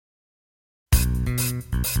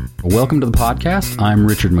Welcome to the podcast. I'm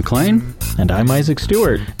Richard McLean. And I'm Isaac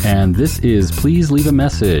Stewart. And this is Please Leave a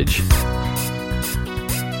Message.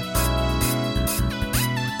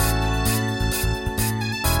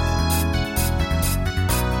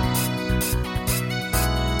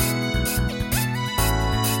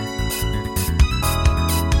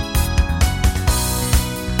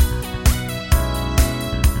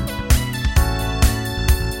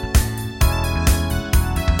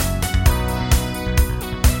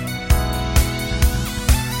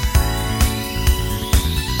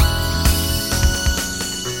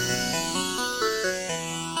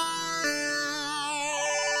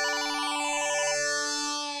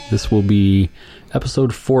 This will be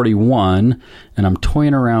episode 41, and I'm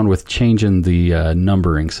toying around with changing the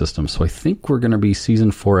numbering system. So I think we're going to be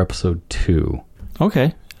season 4, episode 2.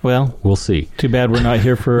 Okay. Well, we'll see. Too bad we're not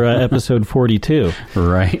here for episode 42.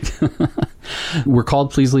 Right. We're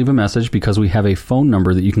called Please Leave a Message because we have a phone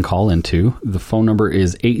number that you can call into. The phone number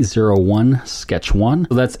is 801-SKETCH1.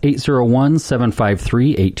 So that's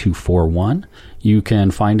 801-753-8241. You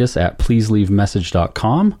can find us at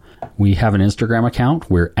pleaseleavemessage.com. We have an Instagram account.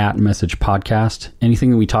 We're at Message Podcast.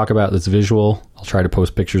 Anything that we talk about that's visual, I'll try to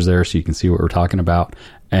post pictures there so you can see what we're talking about.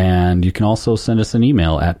 And you can also send us an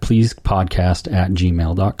email at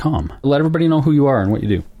pleasepodcast@gmail.com. Let everybody know who you are and what you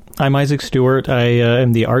do. I'm Isaac Stewart. I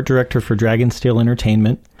am the art director for Dragonsteel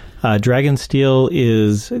Entertainment. Dragonsteel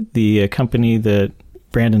is the company that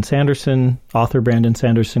author Brandon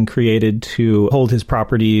Sanderson, created to hold his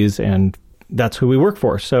properties, and that's who we work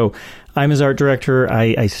for. So I'm his art director.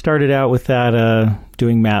 I started out with that,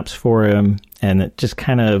 doing maps for him, and it just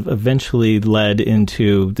kind of eventually led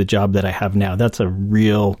into the job that I have now. That's a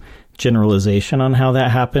real generalization on how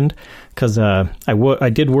that happened, because I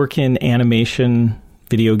did work in animation,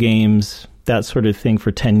 video games, that sort of thing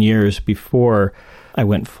for 10 years before I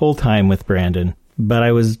went full-time with Brandon. But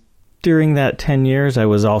during that 10 years, I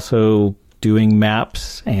was also doing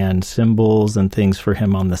maps and symbols and things for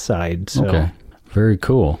him on the side. So. Okay, very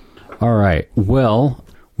cool. All right. Well,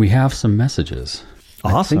 we have some messages.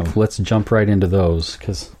 Awesome. I think let's jump right into those,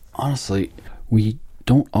 because honestly, we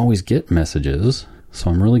don't always get messages. So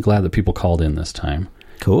I'm really glad that people called in this time.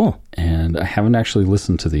 Cool. And I haven't actually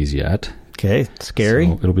listened to these yet. Okay, scary.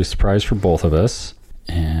 So it'll be a surprise for both of us.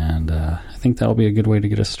 And I think that'll be a good way to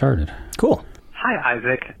get us started. Cool. Hi,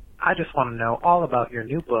 Isaac. I just want to know all about your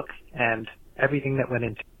new book and everything that went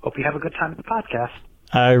into it. Hope you have a good time at the podcast.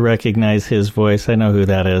 I recognize his voice. I know who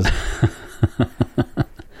that is.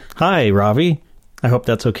 Hi, Ravi. I hope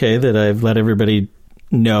that's okay that I've let everybody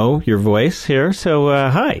know your voice here. So,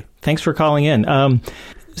 hi. Thanks for calling in.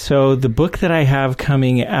 So the book that I have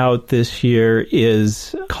coming out this year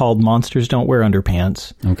is called Monsters Don't Wear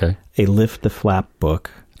Underpants. Okay. A Lift the Flap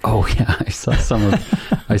book. Oh, yeah. I saw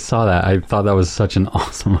I saw that. I thought that was such an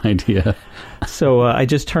awesome idea. So I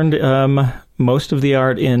just turned most of the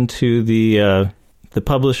art into the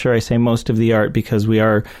publisher. I say most of the art because we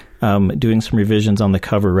are doing some revisions on the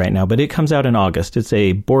cover right now. But it comes out in August. It's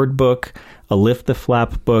a board book, a Lift the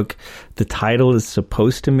Flap book. The title is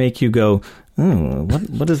supposed to make you go,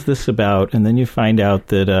 what is this about? And then you find out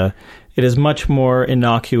that it is much more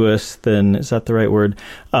innocuous than, is that the right word?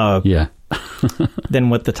 Yeah. than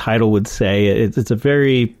what the title would say. It's a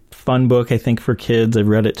very fun book, I think, for kids. I've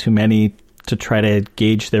read it too many to try to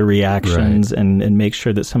gauge their reactions, right, and make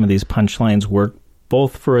sure that some of these punchlines work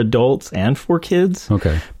both for adults and for kids.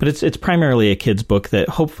 Okay. But it's primarily a kid's book that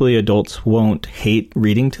hopefully adults won't hate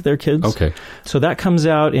reading to their kids. Okay. So that comes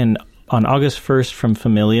out on August 1st from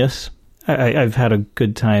Familius. I've had a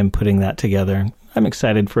good time putting that together. I'm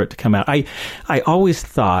excited for it to come out. I always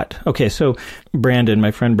thought, okay, so Brandon,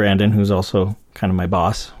 my friend Brandon, who's also kind of my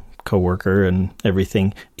boss, coworker and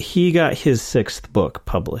everything, he got his 6th book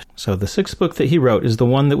published. So the 6th book that he wrote is the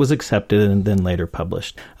one that was accepted and then later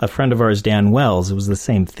published. A friend of ours, Dan Wells, it was the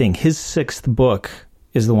same thing. His 6th book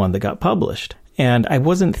is the one that got published. And I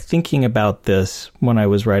wasn't thinking about this when I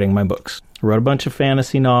was writing my books. I wrote a bunch of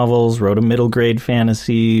fantasy novels, wrote a middle grade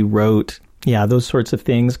fantasy, those sorts of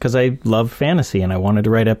things, because I love fantasy and I wanted to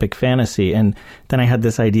write epic fantasy. And then I had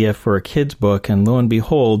this idea for a kid's book, and lo and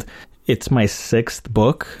behold, it's my 6th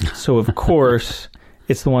book. So of course,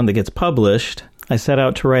 it's the one that gets published. I set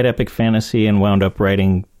out to write epic fantasy and wound up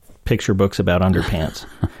writing picture books about underpants.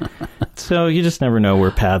 So you just never know where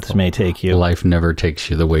paths may take you. Life never takes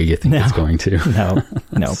you the way you think it's going to. No.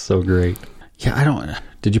 That's so great. Yeah,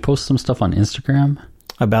 did you post some stuff on Instagram?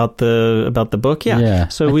 About the book? Yeah.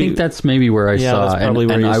 So I think that's maybe where I saw that's probably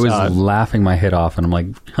where and you I was saw it. Laughing my head off, and I'm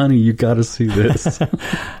like, honey, you got to see this.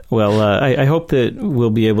 Well, I hope that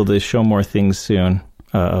we'll be able to show more things soon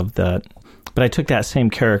of that. But I took that same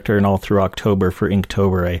character, and all through October for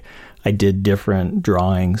Inktober, I did different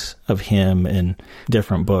drawings of him in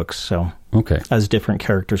different books. So as different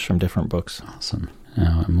characters from different books. Awesome.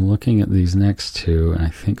 Now I'm looking at these next two, and I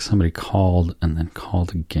think somebody called and then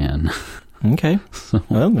called again. Okay.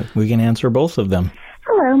 Well, we can answer both of them.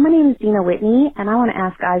 Hello, my name is Dina Whitney, and I want to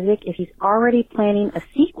ask Isaac if he's already planning a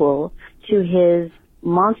sequel to his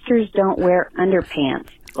Monsters Don't Wear Underpants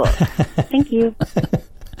book. Thank you.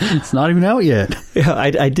 It's not even out yet. Yeah,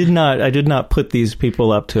 I did not put these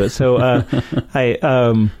people up to it. So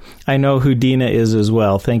I know who Dina is as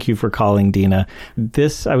well. Thank you for calling, Dina.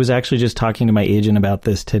 I was actually just talking to my agent about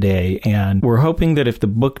this today, and we're hoping that if the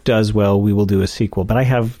book does well, we will do a sequel. But I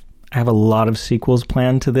have a lot of sequels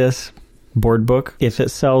planned to this board book if it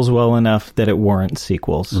sells well enough that it warrants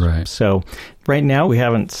sequels. Right. So right now we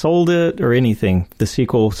haven't sold it or anything, the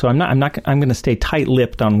sequel. So I'm going to stay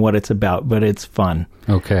tight-lipped on what it's about, but it's fun.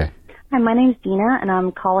 Okay. Hi, my name's Dina, and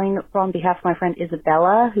I'm calling on behalf of my friend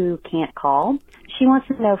Isabella, who can't call. She wants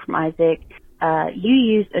to know from Isaac, you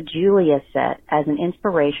used a Julia set as an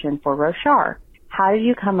inspiration for Roshar. How did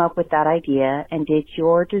you come up with that idea, and did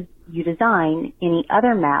you design any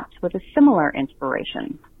other maps with a similar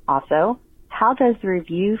inspiration? Also, how does the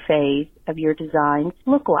review phase of your designs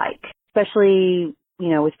look like, especially,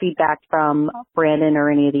 with feedback from Brandon or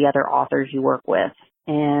any of the other authors you work with?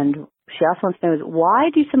 And she also wants to know, why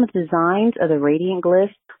do some of the designs of the Radiant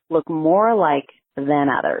Glyphs look more alike than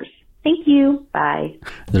others? Thank you. Bye.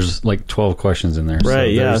 There's like 12 questions in there.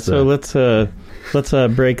 Right, yeah. So let's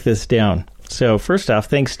break this down. So first off,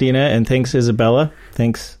 thanks, Dina, and thanks, Isabella.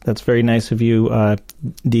 Thanks. That's very nice of you,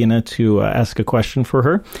 Dina, to ask a question for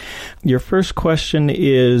her. Your first question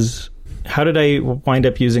is, how did I wind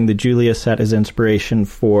up using the Julia set as inspiration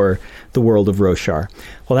for the world of Roshar?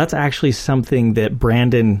 Well, that's actually something that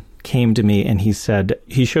Brandon came to me and he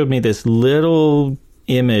showed me this little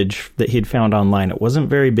image that he'd found online. It wasn't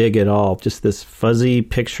very big at all, just this fuzzy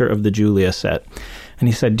picture of the Julia set. And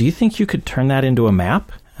he said, do you think you could turn that into a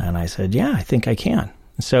map? And I said, yeah, I think I can.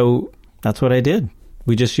 So that's what I did.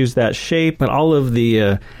 We just used that shape, but all of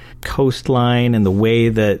the coastline and the way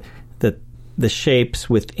that the shapes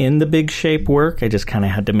within the big shape work, I just kind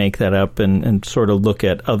of had to make that up and sort of look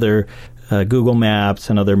at other Google Maps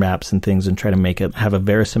and other maps and things and try to make it have a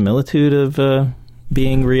verisimilitude of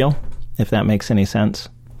being real, if that makes any sense.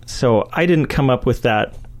 So I didn't come up with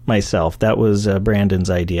that myself. That was Brandon's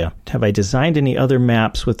idea. Have I designed any other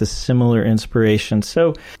maps with a similar inspiration?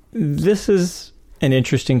 So this is an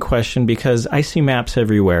interesting question because I see maps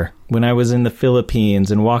everywhere. When I was in the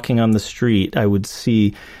Philippines and walking on the street, I would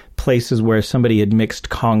see places where somebody had mixed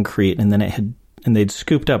concrete and then they'd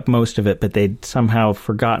scooped up most of it, but they'd somehow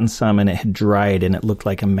forgotten some and it had dried and it looked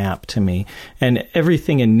like a map to me. And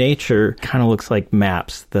everything in nature kind of looks like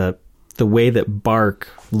maps. The way that bark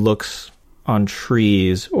looks on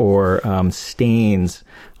trees or stains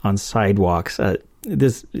on sidewalks.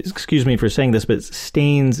 Excuse me for saying this, but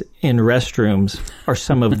stains in restrooms are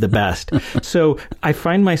some of the best. So I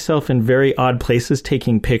find myself in very odd places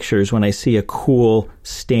taking pictures when I see a cool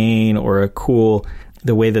stain or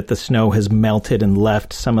the way that the snow has melted and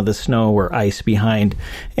left some of the snow or ice behind.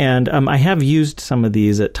 And I have used some of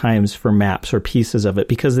these at times for maps or pieces of it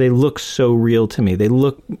because they look so real to me. They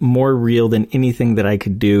look more real than anything that I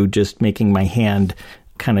could do just making my hand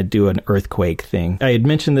kind of do an earthquake thing. I had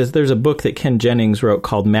mentioned this. There's a book that Ken Jennings wrote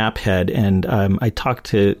called Maphead, and I talked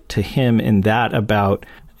to him in that about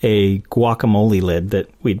a guacamole lid that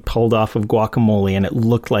we'd pulled off of guacamole and it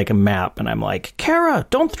looked like a map. And I'm like, Kara,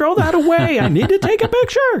 don't throw that away. I need to take a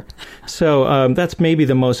picture. So that's maybe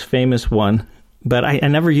the most famous one, but I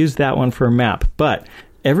never used that one for a map. But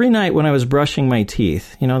every night when I was brushing my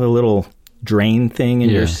teeth, the little drain thing in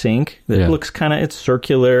your sink that looks it's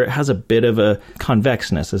circular, it has a bit of a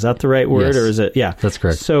convexness. Is that the right word? Yes. Or is it? Yeah, that's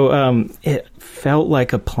correct. So it felt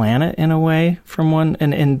like a planet in a way from one,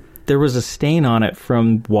 and there was a stain on it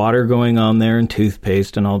from water going on there and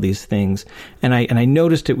toothpaste and all these things. And I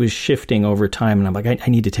noticed it was shifting over time. And I'm like, I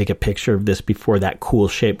need to take a picture of this before that cool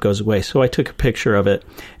shape goes away. So I took a picture of it.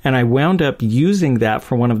 And I wound up using that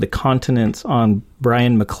for one of the continents on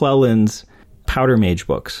Brian McClellan's Powder Mage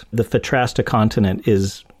books. The Thetrasta continent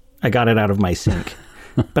I got it out of my sink.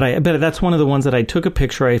 But that's one of the ones that I took a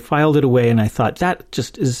picture, I filed it away, and I thought, that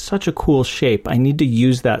just is such a cool shape. I need to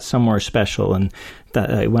use that somewhere special, and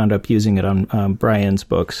that I wound up using it on Brian's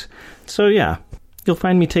books. So, yeah, you'll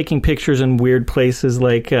find me taking pictures in weird places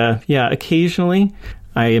like, occasionally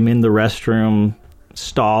I am in the restroom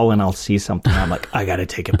stall and I'll see something. I'm like, I got to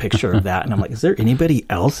take a picture of that. And I'm like, is there anybody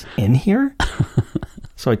else in here?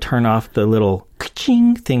 So I turn off the little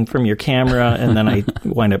ka-ching thing from your camera, and then I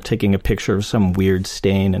wind up taking a picture of some weird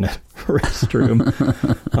stain in a restroom.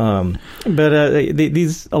 But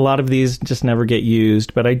a lot of these just never get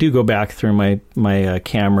used. But I do go back through my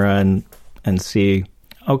camera and see,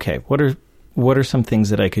 okay, what are some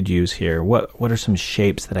things that I could use here? What are some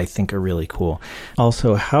shapes that I think are really cool?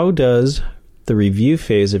 Also, how does the review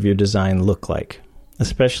phase of your design look like?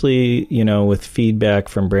 Especially, with feedback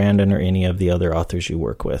from Brandon or any of the other authors you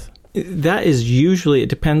work with. That is usually, it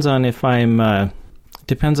depends on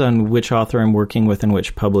depends on which author I'm working with and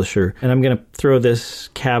which publisher. And I'm going to throw this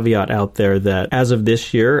caveat out there that as of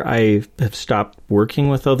this year, I have stopped working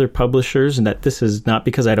with other publishers, and that this is not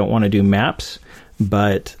because I don't want to do maps,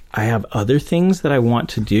 but I have other things that I want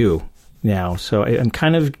to do now. So I'm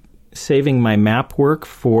kind of saving my map work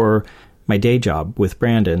for my day job with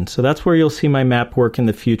Brandon. So that's where you'll see my map work in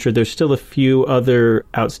the future. There's still a few other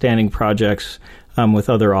outstanding projects with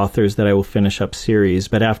other authors that I will finish up series.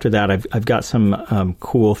 But after that, I've got some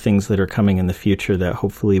cool things that are coming in the future that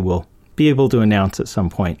hopefully we'll be able to announce at some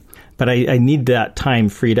point. But I need that time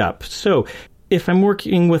freed up. So if I'm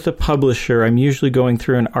working with a publisher, I'm usually going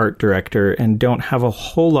through an art director and don't have a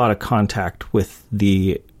whole lot of contact with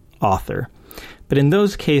the author. But in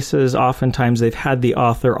those cases, oftentimes they've had the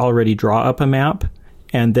author already draw up a map,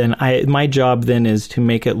 and then my job then is to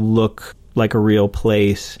make it look like a real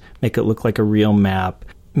place, make it look like a real map,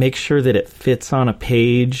 make sure that it fits on a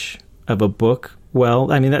page of a book.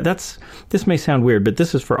 Well, I mean, this may sound weird, but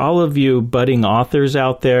this is for all of you budding authors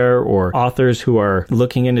out there or authors who are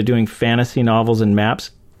looking into doing fantasy novels and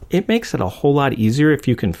maps. It makes it a whole lot easier if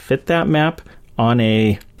you can fit that map on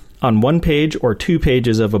one page or 2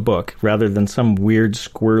 pages of a book rather than some weird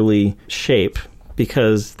squirrely shape,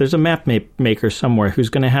 because there's a map maker somewhere who's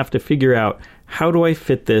going to have to figure out, how do I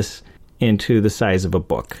fit this into the size of a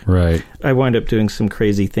book? Right. I wind up doing some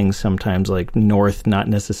crazy things sometimes, like north not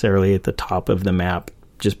necessarily at the top of the map,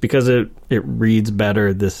 just because it reads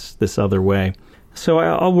better this other way. So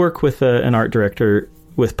I'll work with an art director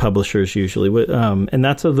with publishers usually, and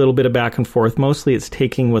that's a little bit of back and forth. Mostly it's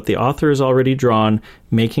taking what the author has already drawn,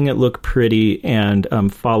 making it look pretty, and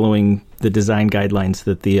following the design guidelines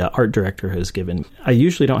that the art director has given. I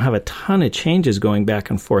usually don't have a ton of changes going back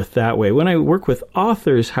and forth that way. When I work with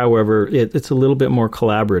authors, however, it's a little bit more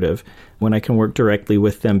collaborative when I can work directly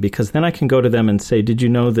with them, because then I can go to them and say, did you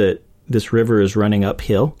know that this river is running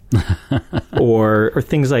uphill? or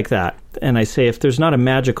things like that. And I say, if there's not a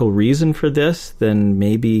magical reason for this, then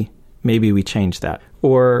maybe we change that.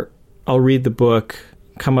 Or I'll read the book,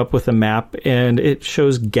 come up with a map, and it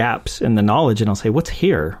shows gaps in the knowledge, and I'll say, what's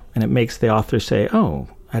here? And it makes the author say, oh,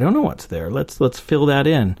 I don't know what's there. Let's fill that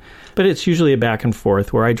in. But it's usually a back and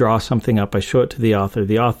forth where I draw something up, I show it to the author.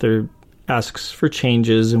 The author asks for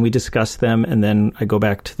changes, and we discuss them, and then I go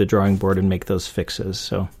back to the drawing board and make those fixes.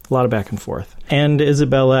 So a lot of back and forth. And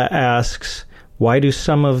Isabella asks, why do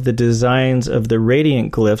some of the designs of the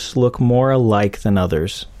radiant glyphs look more alike than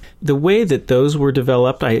others? The way that those were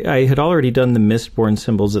developed, I had already done the Mistborn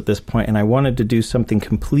symbols at this point, and I wanted to do something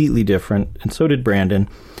completely different, and so did Brandon.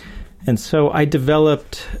 And so I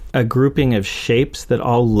developed a grouping of shapes that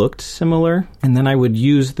all looked similar, and then I would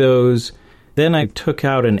use those. Then I took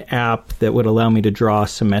out an app that would allow me to draw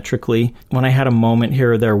symmetrically. When I had a moment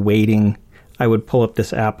here or there waiting, I would pull up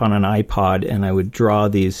this app on an iPod and I would draw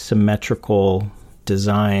these symmetrical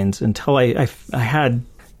designs until I had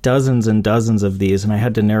dozens and dozens of these, and I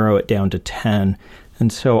had to narrow it down to 10.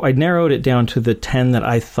 And so I narrowed it down to the 10 that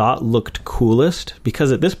I thought looked coolest,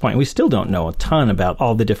 because at this point we still don't know a ton about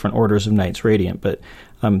all the different orders of Knights Radiant, but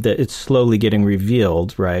that it's slowly getting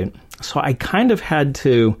revealed, right? So I kind of had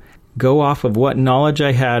to go off of what knowledge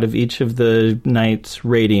I had of each of the Knights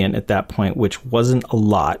Radiant at that point, which wasn't a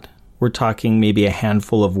lot. We're talking maybe a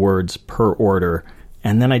handful of words per order.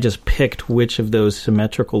 And then I just picked which of those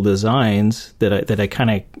symmetrical designs that I kind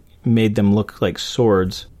of made them look like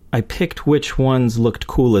swords. I picked which ones looked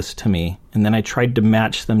coolest to me, and then I tried to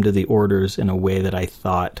match them to the orders in a way that I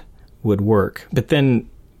thought would work. But then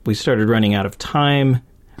we started running out of time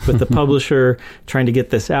with the publisher trying to get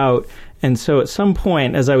this out. And so at some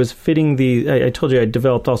point, as I was fitting I told you I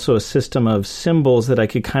developed also a system of symbols that I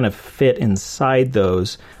could kind of fit inside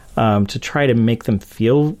those to try to make them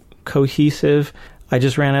feel cohesive. I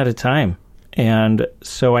just ran out of time. And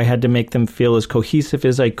so I had to make them feel as cohesive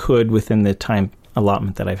as I could within the time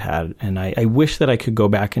allotment that I've had. And I wish that I could go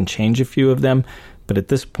back and change a few of them, but at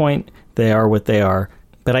this point, they are what they are.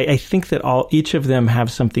 But I think that each of them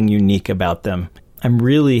have something unique about them. I'm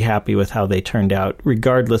really happy with how they turned out,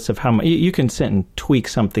 regardless of how much. You can sit and tweak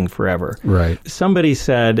something forever. Right. Somebody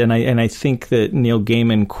said, and I think that Neil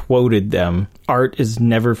Gaiman quoted them, art is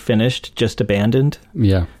never finished, just abandoned.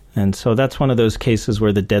 Yeah. And so that's one of those cases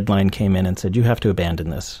where the deadline came in and said, you have to abandon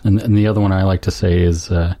this. And the other one I like to say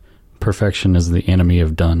is perfection is the enemy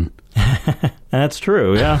of done. That's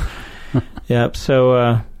true, yeah. Yep.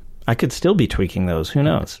 So I could still be tweaking those. Who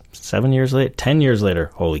knows? 7 years later, 10 years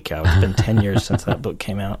later. Holy cow, it's been 10 years since that book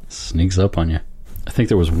came out. Sneaks up on you. I think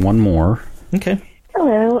there was one more. Okay.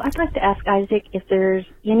 Hello, I'd like to ask Isaac if there's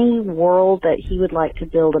any world that he would like to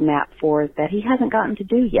build a map for that he hasn't gotten to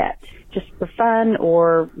do yet, just for fun,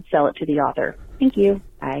 or sell it to the author. Thank you.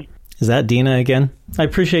 Bye. Is that Dina again? I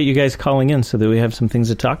appreciate you guys calling in so that we have some things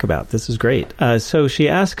to talk about. This is great. So she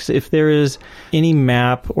asks if there is any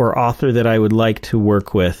map or author that I would like to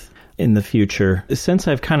work with in the future. Since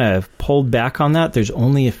I've kind of pulled back on that, there's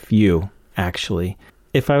only a few, actually.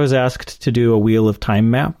 If I was asked to do a Wheel of Time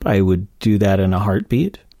map, I would do that in a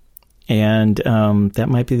heartbeat. And that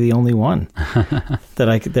might be the only one that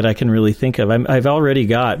I can really think of. I've already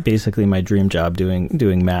got basically my dream job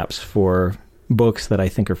doing maps for books that I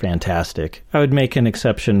think are fantastic. I would make an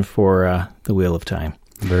exception for the Wheel of Time.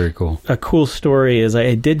 Very cool. A cool story is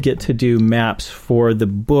I did get to do maps for the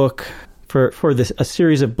book, for a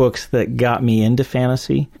series of books that got me into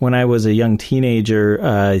fantasy. When I was a young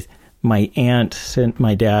teenager, my aunt sent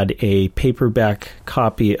my dad a paperback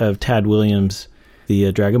copy of Tad Williams'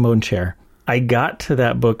 The Dragonbone Chair. I got to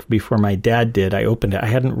that book before my dad did. I opened it. I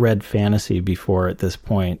hadn't read fantasy before at this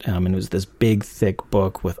point, and it was this big, thick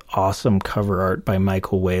book with awesome cover art by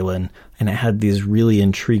Michael Whalen, and it had these really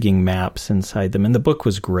intriguing maps inside them, and the book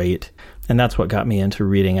was great, and that's what got me into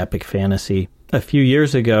reading epic fantasy. A few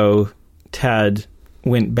years ago, Tad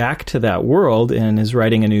went back to that world and is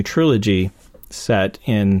writing a new trilogy set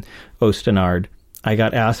in Ostenard. I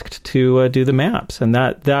got asked to do the maps, and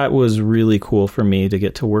that was really cool for me to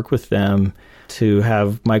get to work with them, to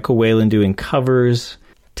have Michael Whalen doing covers,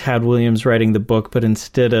 Tad Williams writing the book, but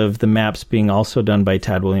instead of the maps being also done by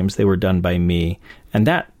Tad Williams, they were done by me. And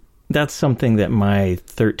that's something that my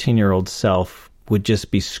 13-year-old self would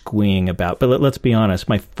just be squeeing about. But let's be honest,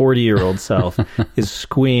 my 40-year-old self is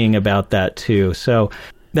squeeing about that too. So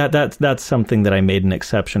that's something that I made an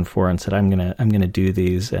exception for and said I'm gonna do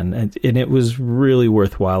these, and it was really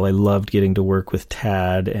worthwhile. I loved getting to work with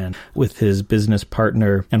Tad and with his business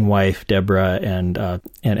partner and wife Deborah, and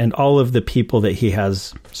all of the people that he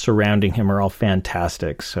has surrounding him are all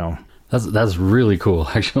fantastic. So that's really cool,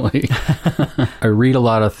 actually. I read a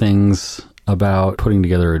lot of things about putting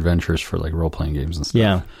together adventures for like role-playing games and stuff.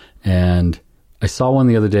 Yeah, and I saw one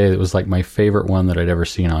the other day that was like my favorite one that I'd ever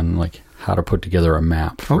seen on like how to put together a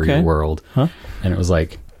map for your world. Huh? And it was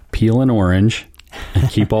like peel an orange and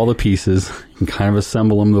keep all the pieces and kind of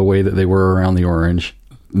assemble them the way that they were around the orange.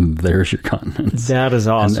 There's your continents. That is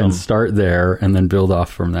awesome. And start there and then build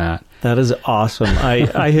off from that. That is awesome.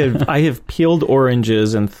 I have peeled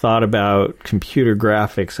oranges and thought about computer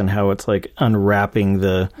graphics and how it's like unwrapping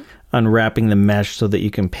the mesh so that you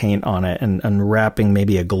can paint on it, and unwrapping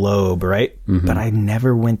maybe a globe, right? Mm-hmm. But I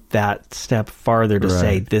never went that step farther to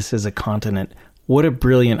say this is a continent. What a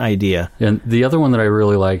brilliant idea. And the other one that I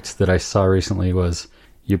really liked that I saw recently was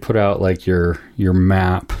you put out like your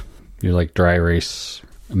map, your like dry erase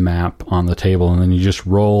map on the table, and then you just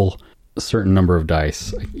roll a certain number of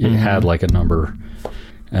dice. It had like a number,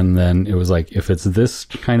 and then it was like, if it's this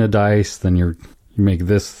kind of dice, then you make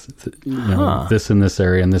this, this in this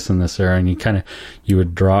area and this in this area, and you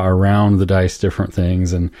would draw around the dice different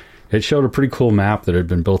things, and it showed a pretty cool map that had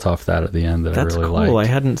been built off that at the end that I really liked. That's cool. I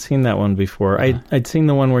hadn't seen that one before. I'd seen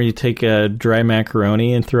the one where you take a dry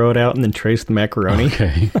macaroni and throw it out and then trace the macaroni.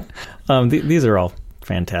 Okay. These are all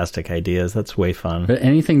fantastic ideas. That's way fun. But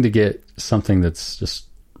anything to get something that's just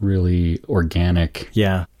really organic.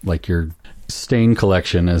 Yeah. Like your stain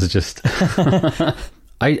collection is just...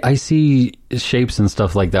 I see shapes and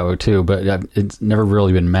stuff like that too, but it's never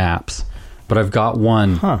really been maps. But I've got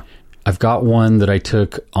one. Huh. I've got one that I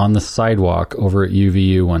took on the sidewalk over at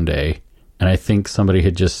UVU one day, and I think somebody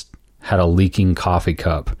had just had a leaking coffee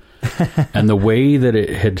cup. And the way that it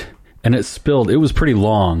had... And it spilled. It was pretty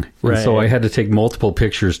long. Right. And so I had to take multiple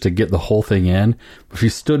pictures to get the whole thing in. If you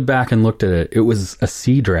stood back and looked at it, it was a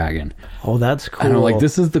sea dragon. Oh, that's cool. And I'm like,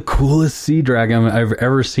 this is the coolest sea dragon I've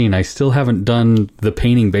ever seen. I still haven't done the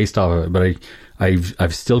painting based off of it, but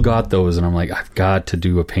I've still got those, and I'm like, I've got to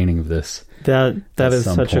do a painting of this. That is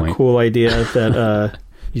such a cool idea that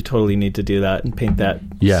you totally need to do that and paint that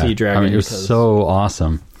sea dragon. I mean, it was so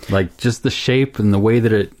awesome. Like, just the shape and the way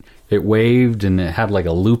that it waved, and it had like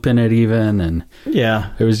a loop in it even, and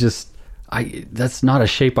yeah, it was just, that's not a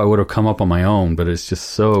shape I would have come up on my own, but it's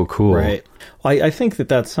just so cool. Right. Well, I think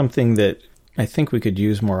that's something that I think we could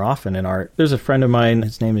use more often in art. There's a friend of mine,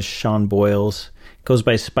 his name is Sean Boyles, goes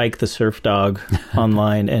by Spike the Surf Dog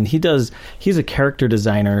online, and he's a character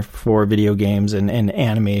designer for video games and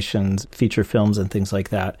animations, feature films, and things like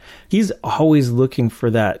that. He's always looking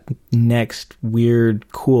for that next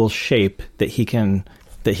weird, cool shape that he can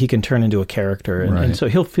turn into a character. And so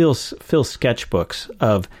he'll fill sketchbooks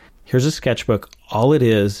of, here's a sketchbook, all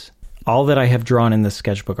that I have drawn in this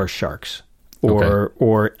sketchbook are sharks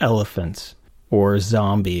or elephants or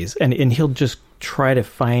zombies. And he'll just try to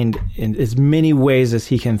find in as many ways as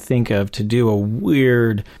he can think of to do a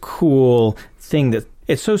weird, cool thing that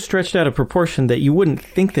it's so stretched out of proportion that you wouldn't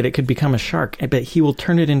think that it could become a shark, but he will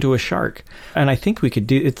turn it into a shark. And I think we could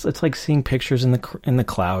do it's like seeing pictures in the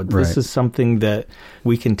cloud. This is something that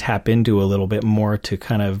we can tap into a little bit more to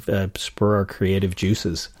kind of spur our creative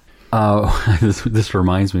juices. This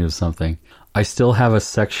reminds me of something. I still have a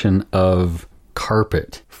section of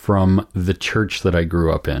carpet from the church that I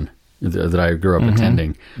grew up in, that I grew up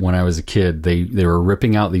attending. When I was a kid, they were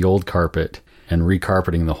ripping out the old carpet and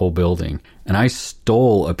recarpeting the whole building. And I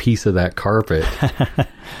stole a piece of that carpet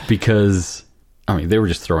because, I mean, they were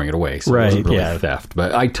just throwing it away. So it wasn't really theft.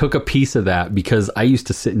 But I took a piece of that because I used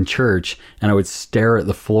to sit in church and I would stare at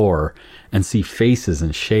the floor and see faces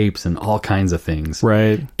and shapes and all kinds of things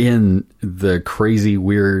in the crazy,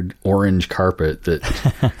 weird orange carpet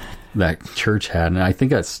that that church had. And I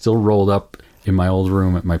think that's still rolled up in my old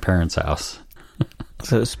room at my parents' house.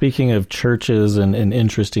 So speaking of churches and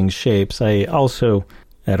interesting shapes, I also,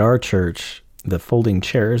 at our church, the folding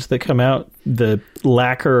chairs that come out, the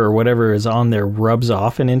lacquer or whatever is on there rubs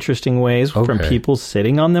off in interesting ways from people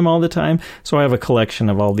sitting on them all the time. So I have a collection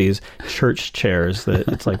of all these church chairs that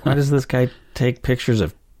it's like, why does this guy take pictures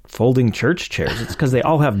of folding church chairs? It's because they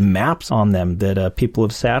all have maps on them that people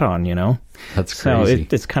have sat on, you know? That's crazy.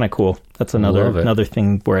 So it's kind of cool. That's another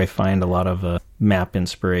thing where I find a lot of map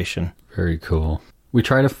inspiration. Very cool. We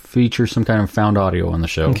try to feature some kind of found audio on the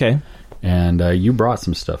show. Okay. And you brought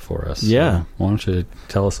some stuff for us. Yeah. So why don't you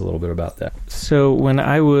tell us a little bit about that? So when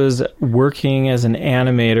I was working as an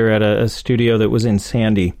animator at a studio that was in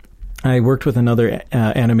Sandy, I worked with another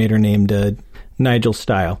animator named Nigel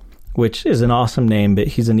Style, which is an awesome name, but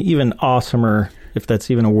he's an even awesomer, if that's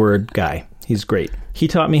even a word, guy. He's great. He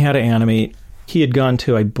taught me how to animate. He had gone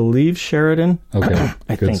to, I believe, Sheridan. Okay,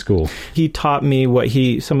 I good think. School. He taught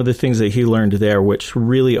me some of the things that he learned there, which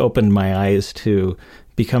really opened my eyes to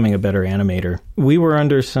becoming a better animator. We were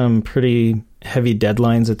under some pretty heavy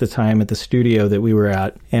deadlines at the time at the studio that we were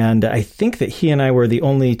at, and I think that he and I were the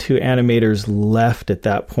only two animators left at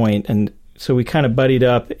that point, and so we kind of buddied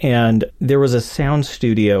up, and there was a sound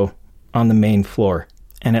studio on the main floor.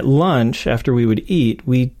 And at lunch, after we would eat,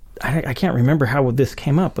 I can't remember how this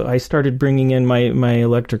came up, but I started bringing in my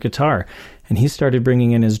electric guitar, and he started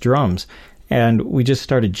bringing in his drums, and we just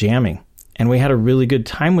started jamming. And we had a really good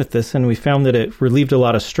time with this, and we found that it relieved a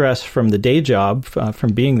lot of stress from the day job,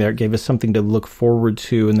 from being there. It gave us something to look forward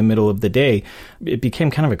to in the middle of the day. It became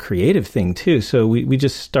kind of a creative thing, too. So we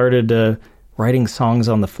just started writing songs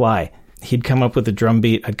on the fly. He'd come up with a drum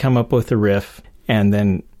beat, I'd come up with a riff, and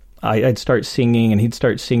then I'd start singing, and he'd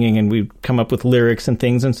start singing, and we'd come up with lyrics and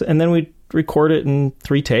things, and then we'd record it in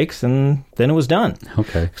 3 takes, and then it was done.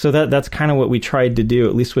 Okay. So that's kind of what we tried to do,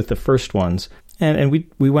 at least with the first ones. And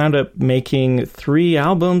we wound up making 3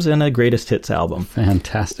 albums and a greatest hits album.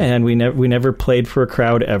 Fantastic. And we never played for a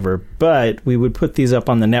crowd ever, but we would put these up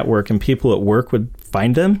on the network, and people at work would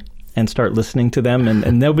find them and start listening to them,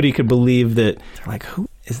 and nobody could believe that. They're like, who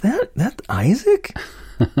is that? That Isaac?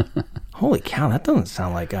 Holy cow, that doesn't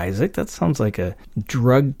sound like Isaac. That sounds like a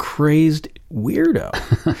drug-crazed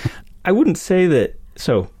weirdo. I wouldn't say that.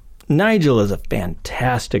 So Nigel is a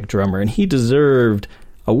fantastic drummer, and he deserved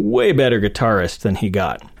a way better guitarist than he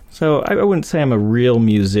got. So I wouldn't say I'm a real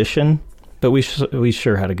musician, but we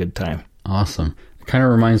sure had a good time. Awesome. It kind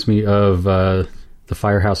of reminds me of the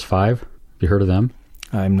Firehouse 5. Have you heard of them?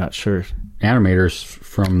 I'm not sure. Animators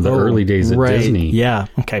from the early days at Disney. Yeah,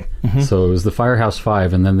 okay. Mm-hmm. So it was the Firehouse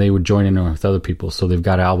 5, and then they would join in with other people. So they've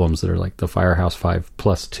got albums that are like the Firehouse 5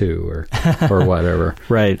 plus 2 or whatever.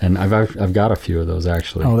 Right. And I've got a few of those,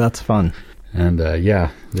 actually. Oh, that's fun. And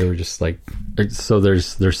they were just like, so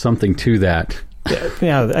there's something to that.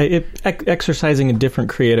 Yeah, exercising a different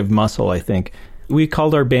creative muscle, I think. We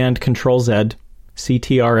called our band Control Z,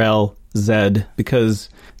 CTRL Z, because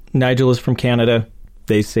Nigel is from Canada.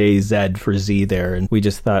 They say Z for Z there, and we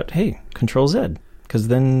just thought, hey, Control Z, because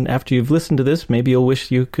then after you've listened to this, maybe you'll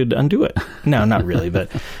wish you could undo it. No, not really,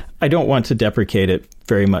 but I don't want to deprecate it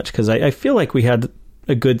very much, because I feel like we had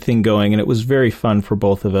a good thing going, and it was very fun for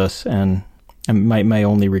both of us. And my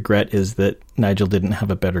only regret is that Nigel didn't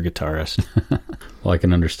have a better guitarist. Well, I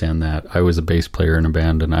can understand that. I was a bass player in a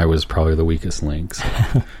band, and I was probably the weakest link.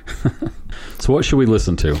 So what should we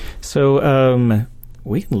listen to? So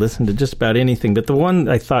we can listen to just about anything, but the one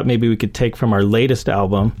I thought maybe we could take from our latest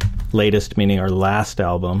album, latest meaning our last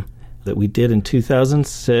album, that we did in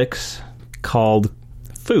 2006, called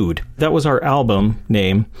Food. That was our album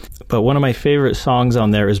name, but one of my favorite songs on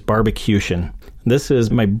there is Barbecution. This is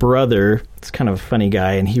my brother. It's kind of a funny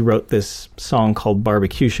guy, and he wrote this song called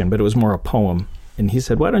Barbecution, but it was more a poem. And he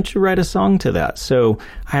said, why don't you write a song to that? So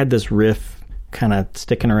I had this riff kind of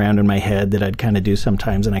sticking around in my head that I'd kind of do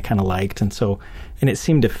sometimes, and I kind of liked. And it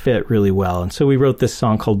seemed to fit really well. And so we wrote this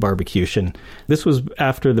song called Barbecution. This was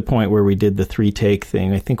after the point where we did the 3-take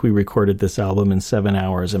thing. I think we recorded this album in 7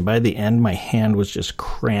 hours. And by the end, my hand was just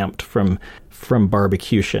cramped from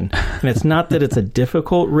Barbecution. And it's not that it's a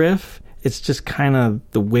difficult riff. It's just kind of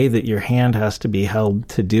the way that your hand has to be held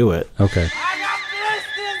to do it. Okay. I got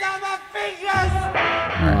blisters on my fingers!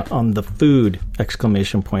 All right. On the Food!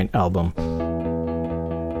 album.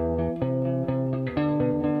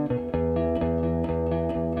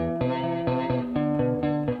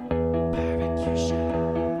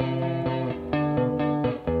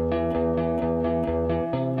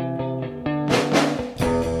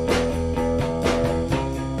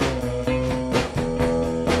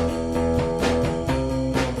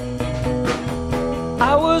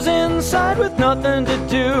 I was inside with nothing to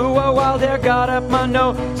do. A wild hair got up my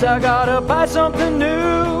nose. I gotta buy something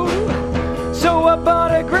new. So I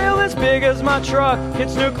bought a grill as big as my truck.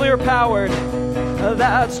 It's nuclear powered.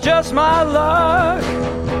 That's just my luck.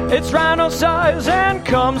 It's rhino size and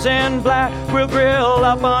comes in black. We'll grill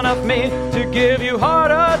up enough meat to give you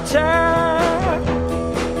heart attack.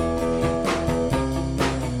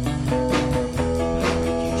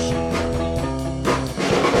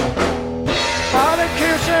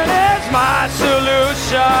 Barbecution is my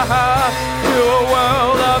solution to a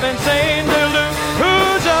world of insane delusion.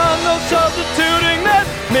 No substituting this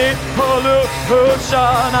meat pollution.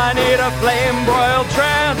 I need a flame-broiled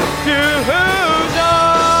transfusion.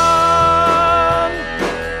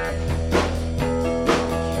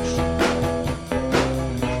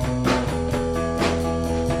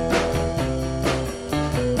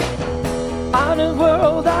 On a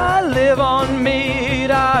world I live on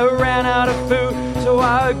meat. I ran out of food, so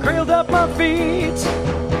I grilled up my feet.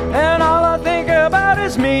 And all I think about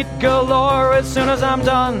is meat galore. As soon as I'm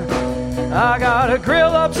done, I gotta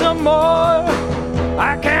grill up some more.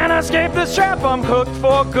 I can't escape this trap, I'm cooked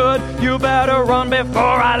for good. You better run before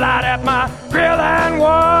I light up my grill and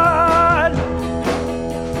wood.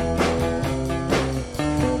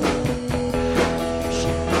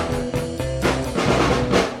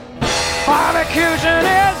 Barbecution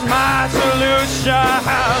is my solution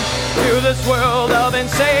to this world of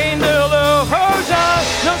insane delusion.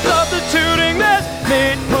 No substituting this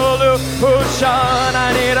meat pollution.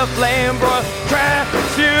 I need a flame-broiled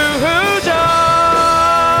transfusion.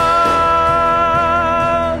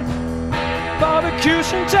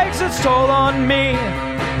 Barbecution takes its toll on me.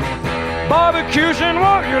 Barbecution,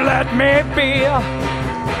 won't you let me be?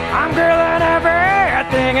 I'm grilling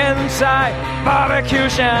everything inside.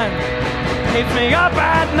 Barbecution keeps me up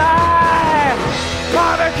at night.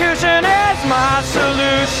 Barbecution is my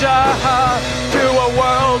solution to a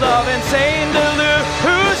world of insane delusion.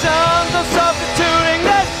 So substituting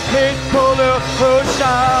this meat pollution,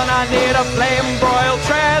 I need a flame-broiled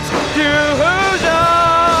transfusion.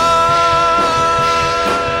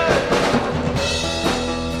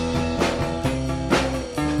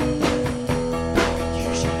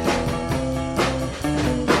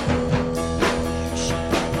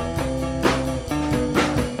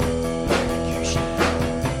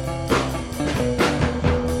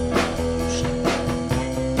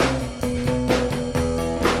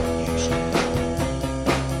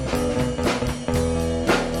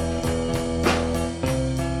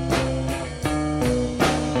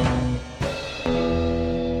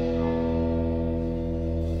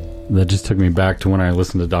 That just took me back to when I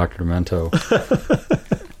listened to Dr. Demento.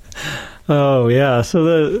 Oh, yeah.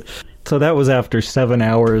 So that was after 7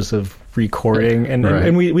 hours of recording, and Right.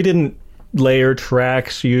 and we didn't layer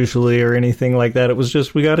tracks usually or anything like that. It was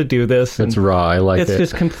just, we got to do this. It's and raw. I like it's it.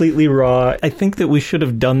 just completely raw. I think that we should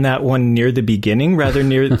have done that one near the beginning rather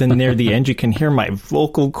than near the end. You can hear my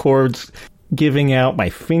vocal cords giving out. My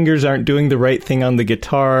fingers aren't doing the right thing on the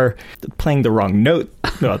guitar, playing the wrong note.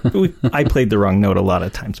 No, I played the wrong note a lot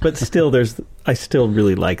of times, but still, I still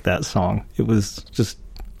really like that song. It was just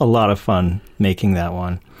a lot of fun making that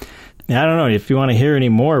one. I don't know if you want to hear any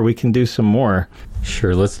more, we can do some more.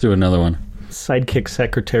 Sure, let's do another one. Sidekick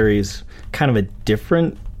Secretary's kind of a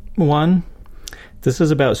different one. This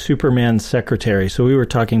is about Superman's secretary. So we were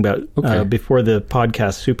talking about, before the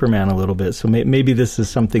podcast, Superman a little bit. So maybe this is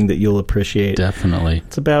something that you'll appreciate. Definitely.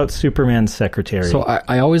 It's about Superman's secretary. So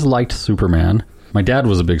I always liked Superman. My dad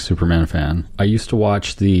was a big Superman fan. I used to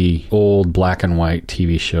watch the old black and white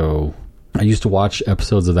TV show. I used to watch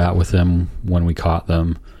episodes of that with him when we caught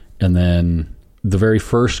them. And then the very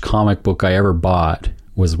first comic book I ever bought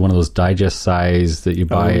was one of those digest size that you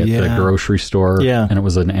buy at the grocery store. Yeah. And it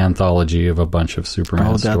was an anthology of a bunch of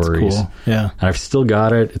Superman stories. Cool. Yeah. And I've still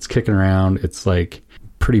got it. It's kicking around. It's like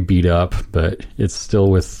pretty beat up, but it's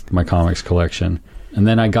still with my comics collection. And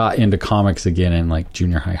then I got into comics again in like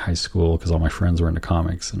junior high school because all my friends were into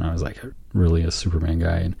comics, and I was like really a Superman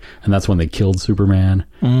guy. And that's when they killed Superman.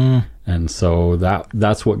 And so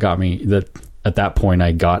that's what got me. That at that point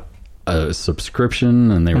I got a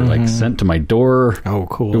subscription, and they were like sent to my door. Oh,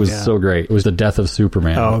 cool. It was so great. It was the death of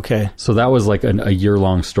Superman. Oh, okay. So that was like a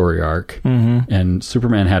year-long story arc. And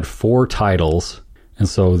Superman had 4 titles, and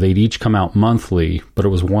so they'd each come out monthly, but it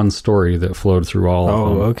was one story that flowed through all of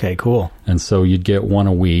them. Oh, okay, cool. And so you'd get one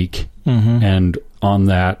a week, and on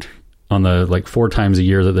the like 4 times a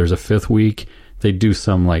year that there's a 5th week, they'd do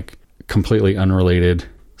some like completely unrelated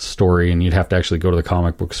story, and you'd have to actually go to the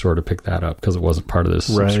comic book store to pick that up because it wasn't part of this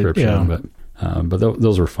subscription. But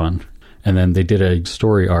those were fun. And then they did a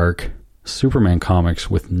story arc, Superman comics,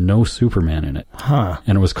 with no Superman in it.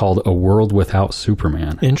 And it was called A World Without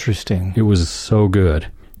Superman. Interesting. It was so good.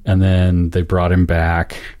 And then they brought him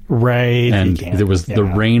back. Right. And there was the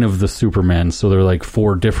reign of the Superman. So there were like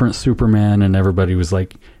 4 different Superman, and everybody was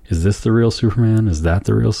like, is this the real Superman? Is that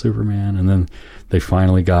the real Superman? And then they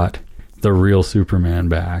finally got the real Superman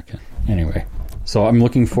back. Anyway, so I'm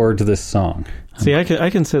looking forward to this song. See, I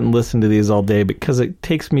can sit and listen to these all day because it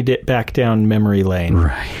takes me back down memory lane.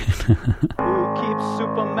 Right. Who keeps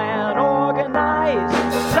Superman organized?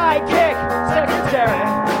 Sidekick, secretary.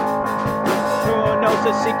 Who knows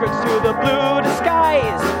the secrets to the blue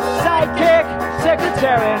disguise? Sidekick,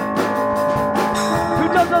 secretary. Who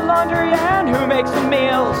does the laundry and who makes the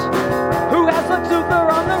meals? Who has Lex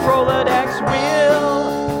Luthor on the Rolodex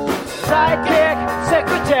wheel? Sidekick,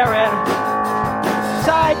 secretary.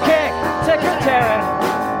 Sidekick, secretary.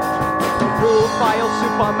 Who files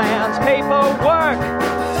Superman's paperwork?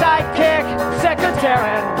 Sidekick,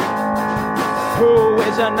 secretary. Who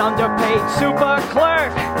is an underpaid super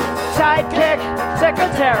clerk? Sidekick,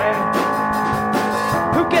 secretary.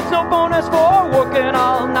 Who gets no bonus for working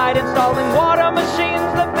all night installing water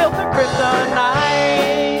machines that filter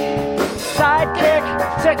kryptonite? Sidekick,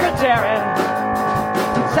 secretary.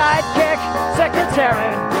 Sidekick,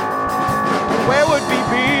 secretary. Where would we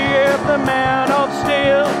be if the man of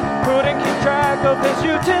steel couldn't keep track of his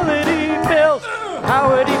utility bills? How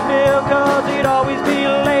would he feel? Cause he'd always be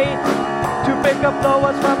late to pick up the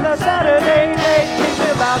what's from the Saturday date. He'd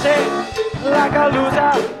feel lousy, like a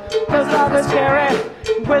loser, cause life is scary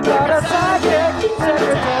without a sidekick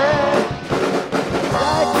secretary.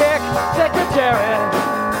 Sidekick secretary.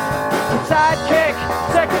 Sidekick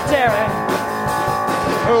secretary.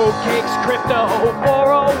 Who takes crypto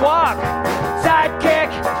for a walk?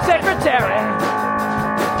 Sidekick secretary.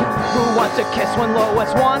 Who wants a kiss when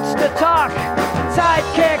Lois wants to talk?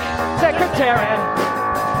 Sidekick secretary.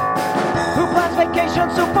 Who plans vacation?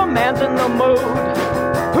 Superman's in the mood.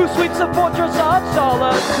 Who sweeps the fortress of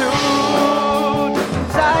solitude?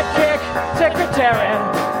 Sidekick secretary.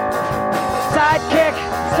 Sidekick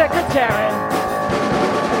secretary.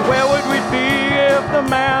 Where would we be if the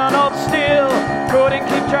man of steel couldn't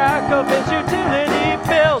keep track of his utility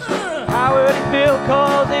bills? How would he feel?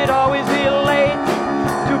 Cause he'd always be late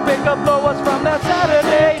to pick up the what's from the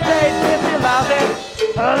Saturday date. He'd be lousy,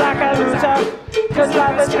 like a loser, cause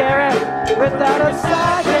life is scary without a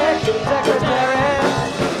sidekick secretary.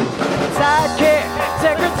 Sidekick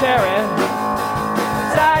secretary.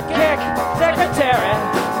 Sidekick secretary.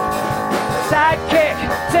 Sidekick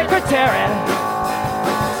secretary.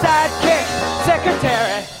 Sidekick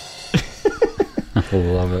secretary. I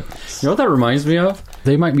love it. You know what that reminds me of?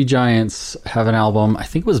 They Might Be Giants have an album, I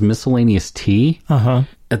think it was Miscellaneous Tea.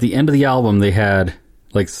 At the end of the album, they had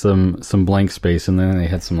like some blank space, and then they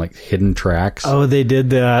had some like hidden tracks. Oh, they did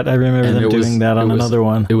that. I remember them doing that on another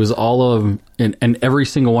one. It was all of, and every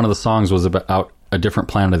single one of the songs was about a different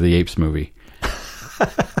Planet of the Apes movie.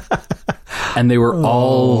 And they were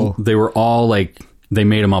all like, they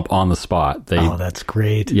made them up on the spot. That's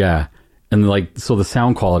great. Yeah. And like, so the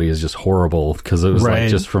sound quality is just horrible because it was like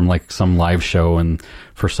just from like some live show, and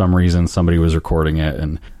for some reason somebody was recording it.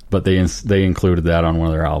 but they included that on one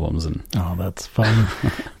of their albums. And Oh, that's fun.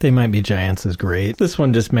 They Might Be Giants is great. This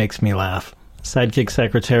one just makes me laugh. Sidekick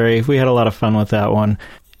Secretary. We had a lot of fun with that one.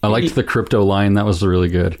 I liked the crypto line. That was really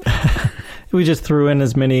good. We just threw in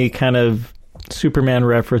as many kind of Superman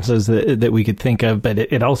references that we could think of, but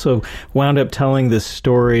it also wound up telling this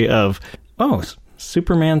story of,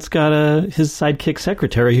 Superman's got his sidekick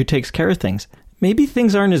secretary who takes care of things. Maybe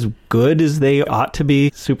things aren't as good as they ought to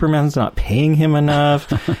be. Superman's not paying him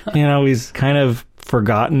enough. He's kind of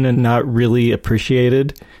forgotten and not really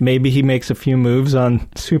appreciated. Maybe he makes a few moves on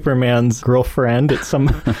Superman's girlfriend at some...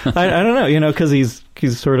 I don't know, because he's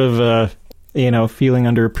sort of... feeling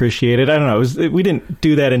underappreciated. I don't know. We didn't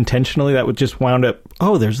do that intentionally. That would just wound up,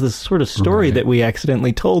 there's this sort of story that we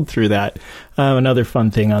accidentally told through that. Another fun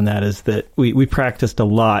thing on that is that we practiced a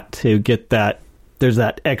lot to get that. There's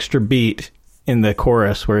that extra beat in the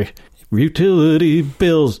chorus where utility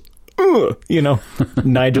bills,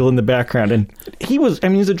 Nigel in the background. And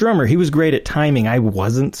he's a drummer. He was great at timing. I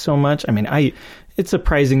wasn't so much. It's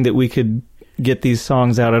surprising that we could get these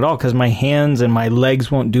songs out at all because my hands and my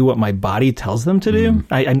legs won't do what my body tells them to do.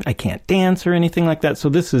 I can't dance or anything like that. So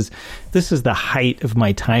this is the height of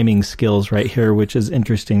my timing skills right here, which is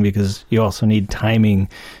interesting because you also need timing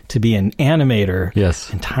to be an animator.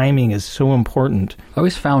 Yes. And timing is so important. I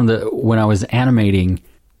always found that when I was animating,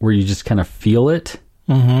 where you just kind of feel it,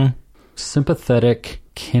 sympathetic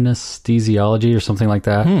kinesthesiology or something like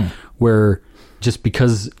that, where just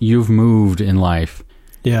because you've moved in life,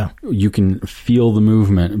 you can feel the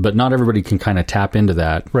movement, but not everybody can kind of tap into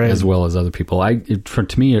that as well as other people.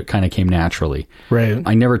 To me, it kind of came naturally. Right.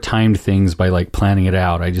 I never timed things by like planning it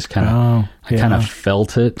out. I just kind of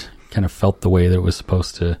felt it, kind of felt the way that it was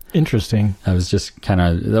supposed to. Interesting. I was just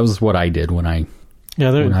that was what I did when I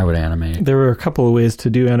would animate. There were a couple of ways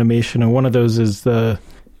to do animation, and one of those is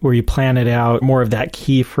where you plan it out, more of that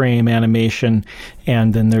keyframe animation,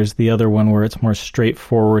 and then there's the other one where it's more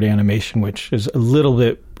straightforward animation, which is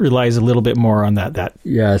relies a little bit more on that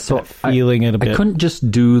feeling it a bit. I couldn't just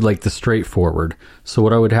do like the straightforward. So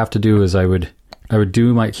what I would have to do is I would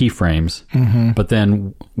do my keyframes, but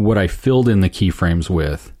then what I filled in the keyframes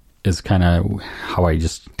with is kind of how I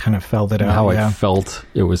just kind of felt it out. How I felt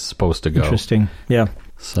it was supposed to go. Interesting. Yeah.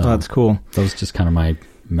 So that's cool. That was just kind of my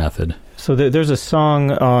method. So there's a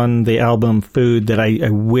song on the album Food that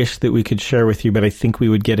I wish that we could share with you, but I think we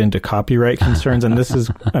would get into copyright concerns. And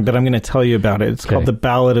but I'm going to tell you about it. It's called The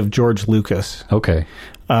Ballad of George Lucas. Okay.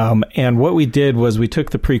 And what we did was we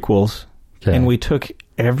took the prequels and we took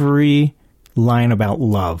every line about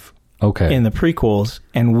love in the prequels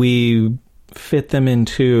and we fit them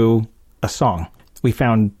into a song. We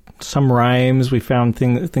found some rhymes, we found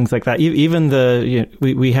things like that. Even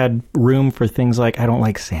we had room for things like, I don't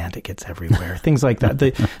like sand, it gets everywhere. Things like that.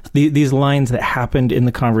 These lines that happened in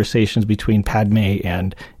the conversations between Padme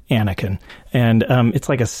and Anakin. And it's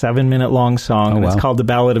like a 7-minute long song. And it's called The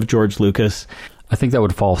Ballad of George Lucas. I think that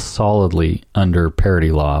would fall solidly under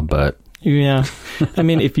parody law, but... Yeah.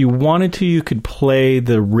 If you wanted to, you could play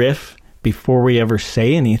the riff before we ever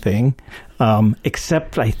say anything.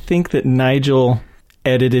 Except I think that Nigel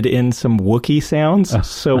edited in some Wookiee sounds,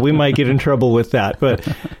 so we might get in trouble with that. But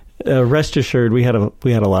rest assured, we had a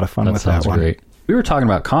lot of fun with that one. That sounds great. We were talking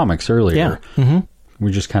about comics earlier. Yeah. Mm-hmm.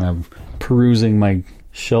 We're just kind of perusing my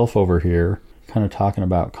shelf over here, kind of talking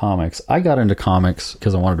about comics. I got into comics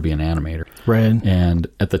because I wanted to be an animator. Right. And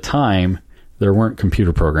at the time, there weren't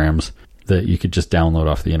computer programs that you could just download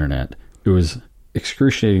off the internet. It was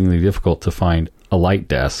excruciatingly difficult to find a light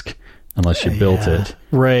desk unless you built it.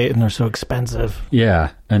 Right, and they're so expensive.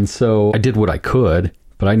 Yeah, and so I did what I could,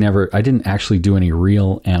 but I didn't actually do any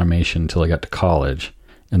real animation until I got to college,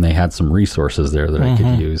 and they had some resources there that I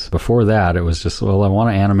could use. Before that, it was just, I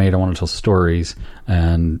want to animate, I want to tell stories,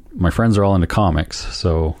 and my friends are all into comics,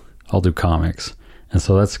 so I'll do comics. And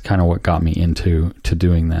so that's kind of what got me into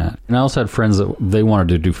doing that. And I also had friends that they wanted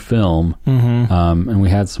to do film, and we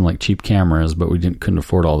had some like cheap cameras, but we couldn't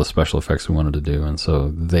afford all the special effects we wanted to do. And so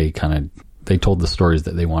they told the stories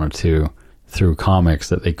that they wanted to through comics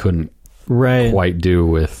that they couldn't quite do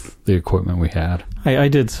with the equipment we had. I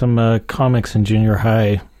did some comics in junior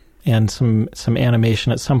high and some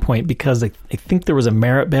animation at some point because I think there was a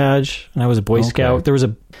merit badge, and I was a Boy Scout. There was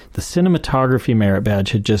the cinematography merit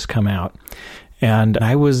badge had just come out. And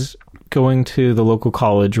I was going to the local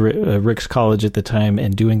college, Rick's College at the time,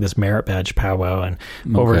 and doing this merit badge powwow, and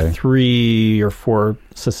over 3 or 4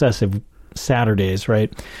 successive Saturdays,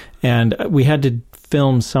 right? And we had to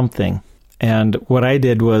film something. And what I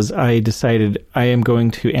did was I decided I am going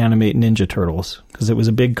to animate Ninja Turtles because it was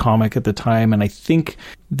a big comic at the time. And I think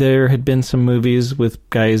there had been some movies with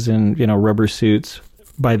guys in, rubber suits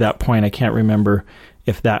by that point, I can't remember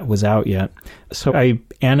if that was out yet. So I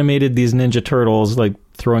animated these Ninja Turtles, like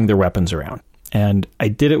throwing their weapons around. And I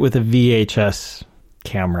did it with a VHS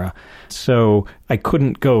camera. So I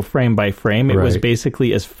couldn't go frame by frame. It was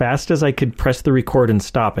basically as fast as I could press the record and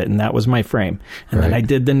stop it. And that was my frame. And then I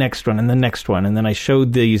did the next one and the next one. And then I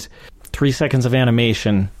showed these 3 seconds of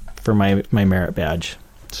animation for my merit badge.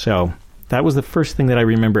 So that was the first thing that I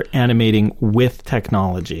remember animating with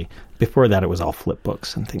technology. Before that, it was all flip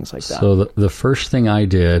books and things like that. So the first thing I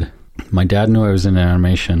did, my dad knew I was in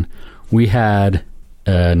animation. We had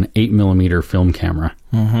an 8mm film camera.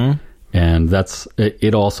 Mm-hmm. And that's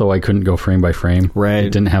it. Also, I couldn't go frame by frame. Right.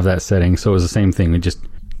 It didn't have that setting. So it was the same thing. We just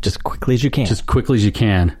quickly as you can. Just quickly as you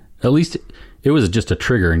can. At least it was just a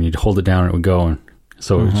trigger and you'd hold it down and it would go. And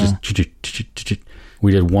so it was just...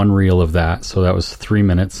 We did one reel of that. So that was 3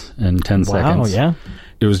 minutes and 10 seconds. Wow, yeah.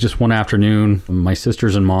 It was just one afternoon. My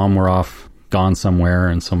sisters and mom were off, gone somewhere.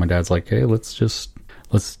 And so my dad's like, hey, let's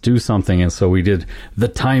do something. And so we did the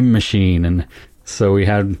time machine. And so we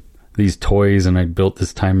had these toys and I built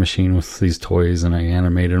this time machine with these toys and I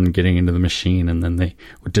animated them getting into the machine and then they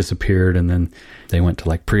disappeared and then they went to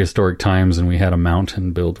like prehistoric times and we had a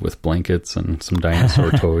mountain built with blankets and some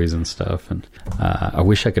dinosaur toys and stuff. And I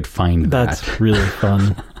wish I could find that. That's really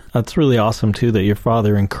fun. That's really awesome too that your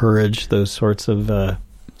father encouraged those sorts of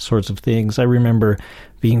things. I remember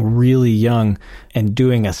being really young and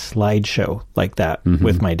doing a slideshow like that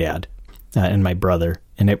with my dad and my brother.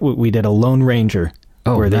 And we did a Lone Ranger.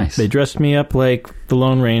 Oh, where nice. They dressed me up like the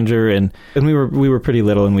Lone Ranger, and we were pretty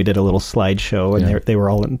little, and we did a little slideshow, and they were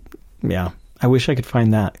all in. Yeah, I wish I could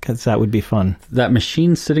find that because that would be fun. That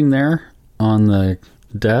machine sitting there on the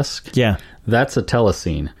desk, that's a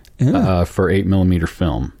telescene for 8mm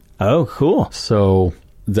film. Oh, cool. So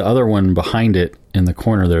the other one behind it in the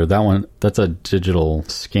corner there, that's a digital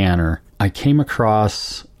scanner. I came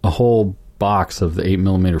across a whole box of the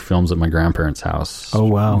 8mm films at my grandparents' house. Oh,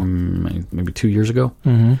 wow. Maybe 2 years ago.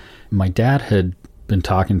 Mm-hmm. My dad had been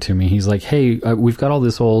talking to me. He's like, hey, we've got all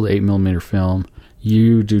this old 8mm film.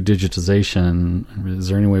 You do digitization. Is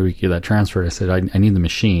there any way we could get that transferred? I said, I need the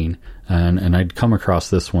machine. And I'd come across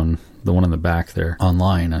this one, the one in the back there,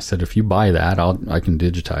 online. I said, if you buy that, I can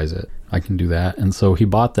digitize it. I can do that. And so he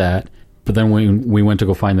bought that. But then when we went to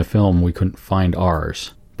go find the film, we couldn't find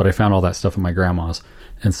ours. But I found all that stuff at my grandma's.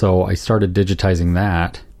 And so I started digitizing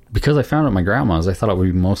that. Because I found it at my grandma's, I thought it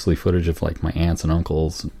would be mostly footage of like my aunts and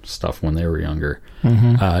uncles and stuff when they were younger.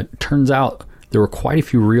 Mm-hmm. Turns out there were quite a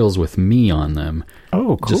few reels with me on them.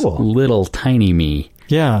 Oh, cool. Just little tiny me.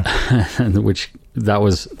 Yeah. Which that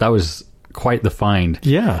was quite the find.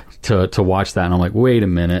 Yeah. To watch that. And I'm like, wait a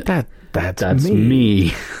minute. That's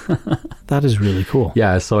me. That is really cool.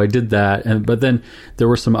 Yeah, so I did that, but then there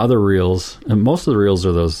were some other reels, and most of the reels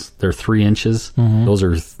are they're 3 inches. Mm-hmm. Those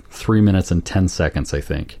are 3 minutes and 10 seconds, I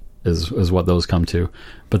think, is what those come to.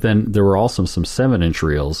 But then there were also some 7-inch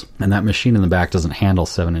reels, and that machine in the back doesn't handle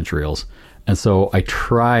 7-inch reels. And so I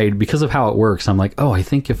tried, because of how it works, I'm like, I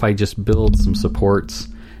think if I just build some supports,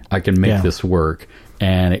 I can make this work.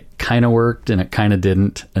 And it kind of worked, and it kind of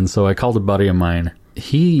didn't. And so I called a buddy of mine.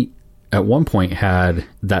 He at one point had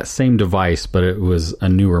that same device, but it was a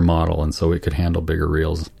newer model, and so it could handle bigger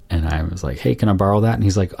reels. And I was like, hey, can I borrow that? And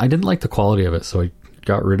he's like, I didn't like the quality of it, so I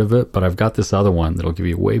got rid of it, but I've got this other one that'll give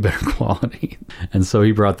you way better quality. And so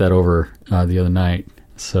he brought that over the other night.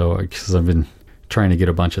 So because I've been trying to get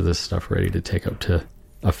a bunch of this stuff ready to take up to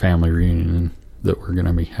a family reunion that we're going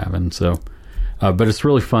to be having. So, but it's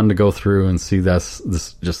really fun to go through and see this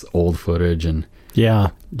just old footage and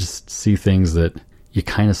just see things that you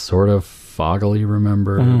kind of sort of foggily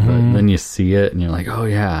remember, but then you see it and you're like, oh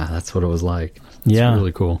yeah, that's what it was like. It's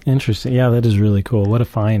really cool. Interesting. Yeah, that is really cool. What a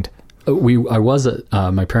find. I was at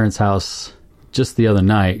my parents' house just the other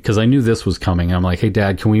night because I knew this was coming. I'm like, hey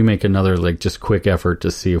Dad, can we make another like just quick effort to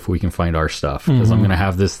see if we can find our stuff? Because I'm going to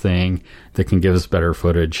have this thing that can give us better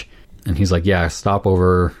footage. And he's like, yeah, stop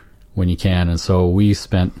over when you can. And so we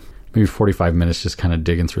spent maybe 45 minutes just kind of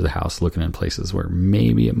digging through the house, looking in places where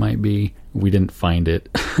maybe it might be. We didn't find it,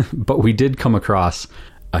 but we did come across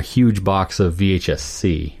a huge box of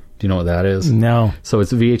VHS-C. Do you know what that is? No. So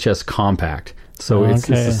it's VHS compact. So it's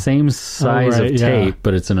the same size of tape,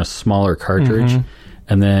 but it's in a smaller cartridge.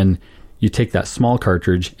 And then you take that small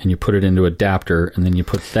cartridge and you put it into an adapter, and then you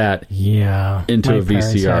put that into a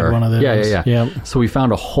VCR. Had one of those. Yeah. Yep. So we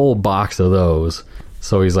found a whole box of those.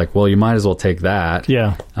 So he's like, well, you might as well take that.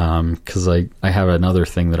 Yeah. Because I have another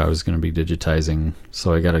thing that I was going to be digitizing,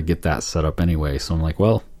 so I got to get that set up anyway. So I'm like,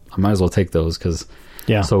 well, I might as well take those because...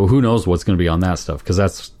 Yeah. So who knows what's going to be on that stuff? Because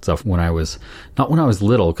that's stuff not when I was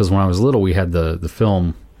little, because when I was little, we had the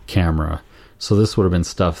film camera. So this would have been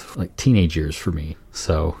stuff like teenage years for me.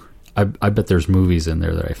 So I bet there's movies in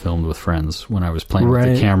there that I filmed with friends when I was playing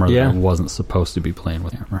with the camera that I wasn't supposed to be playing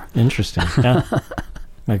with the camera. Interesting. Yeah.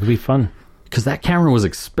 That could be fun. Because that camera was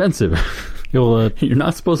expensive. You're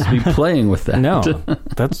not supposed to be playing with that. No,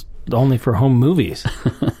 that's only for home movies.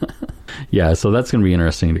 Yeah, so that's going to be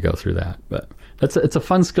interesting to go through that. But it's a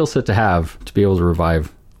fun skill set to have, to be able to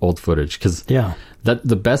revive old footage. Because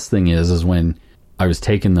the best thing is when I was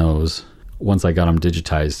taking those, once I got them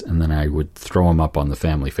digitized, and then I would throw them up on the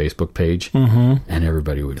family Facebook page, and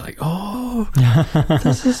everybody would be like, oh,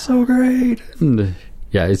 this is so great. And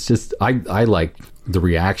yeah, it's just, I like the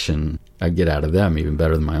reaction I get out of them even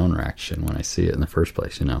better than my own reaction when I see it in the first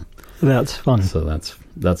place, you know. That's fun. So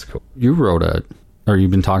that's cool. You wrote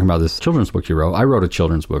you've been talking about this children's book you wrote. I wrote a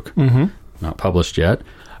children's book, not published yet.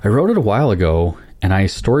 I wrote it a while ago, and I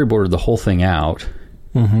storyboarded the whole thing out.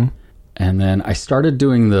 And then I started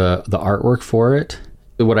doing the artwork for it.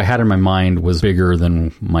 What I had in my mind was bigger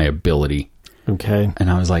than my ability. Okay.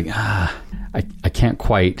 And I was like, I can't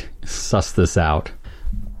quite suss this out.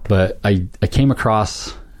 But I came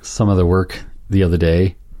across some of the work the other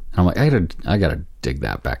day, and I'm like, I gotta dig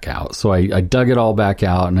that back out. So I dug it all back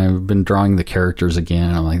out, and I've been drawing the characters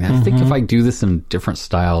again. I'm like, I think if I do this in a different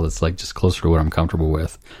style that's like just closer to what I'm comfortable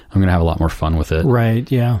with, I'm gonna have a lot more fun with it.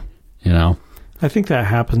 Right, yeah. You know? I think that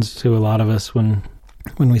happens to a lot of us when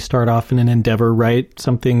we start off in an endeavor, right?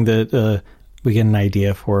 Something that we get an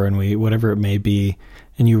idea for, and whatever it may be,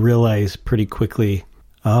 and you realize pretty quickly,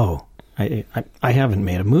 oh, I haven't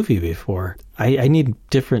made a movie before. I need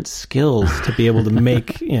different skills to be able to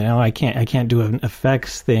make, I can't do an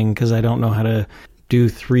effects thing because I don't know how to do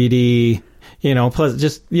 3D, plus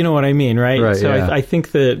just, you know what I mean, right? Right, so yeah. I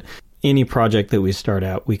think that any project that we start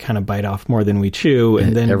out, we kind of bite off more than we chew.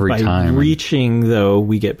 And then every by time. reaching, though,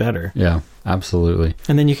 we get better. Yeah, absolutely.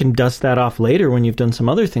 And then you can dust that off later when you've done some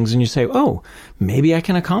other things and you say, oh, maybe I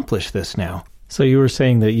can accomplish this now. So you were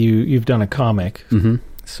saying that you've done a comic. Mm-hmm.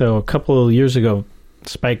 So a couple of years ago,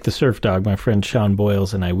 Spike the Surf Dog, my friend Sean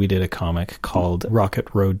Boyles and I, we did a comic called Rocket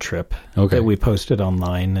Road Trip that we posted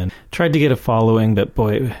online and tried to get a following, but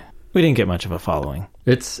boy, we didn't get much of a following.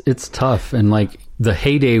 It's tough. And like the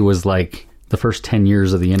heyday was like the first 10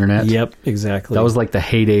 years of the internet. Yep, exactly. That was like the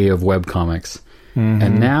heyday of webcomics.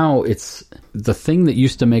 And now it's the thing that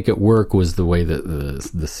used to make it work was the way that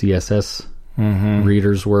the CSS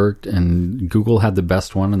readers worked, and Google had the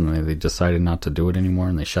best one, and they decided not to do it anymore,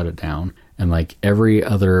 and they shut it down. And like every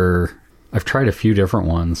other, I've tried a few different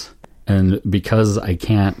ones, and because I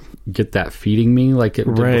can't get that feeding me like it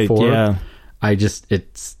did before,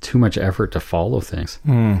 it's too much effort to follow things.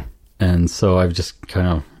 And so I've just kind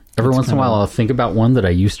of, every once in a while I'll think about one that I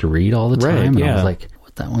used to read all the time, and I was like,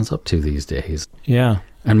 what that one's up to these days? Yeah.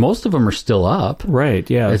 And most of them are still up. Right,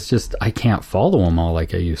 yeah. It's just I can't follow them all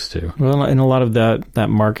like I used to. Well, and a lot of that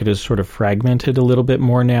market is sort of fragmented a little bit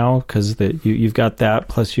more now because you've got that,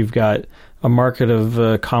 plus you've got a market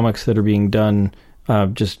of comics that are being done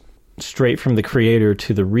just straight from the creator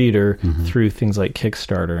to the reader through things like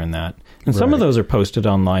Kickstarter and that. And some of those are posted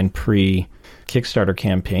online pre-Kickstarter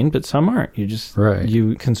campaign, but some aren't. You just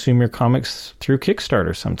you consume your comics through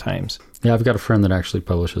Kickstarter sometimes. Yeah, I've got a friend that actually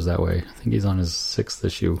publishes that way. I think he's on his 6th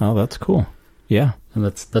issue. Oh, that's cool. Yeah. And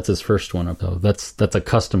that's his first one up, though. That's a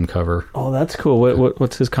custom cover. Oh, that's cool.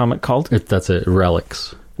 What's his comic called? That's it,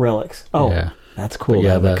 Relics. Relics. Oh, yeah. That's cool.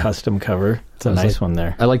 Yeah, the custom cover. It's a nice one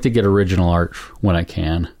there. I like to get original art when I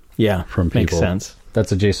can. Yeah, from people. Makes sense.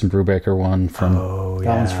 That's a Jason Brubaker one from.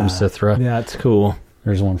 That one's from Cithra. Yeah, that's cool.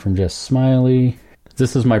 There's one from Jess Smiley.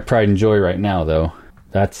 This is my pride and joy right now, though.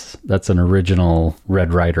 That's an original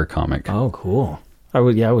Red Rider comic. Oh, cool. I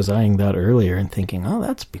was eyeing that earlier and thinking, oh,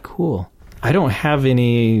 that's be cool. I don't have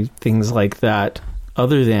any things like that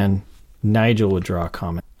other than Nigel would draw a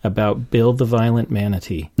comic about Bill the Violent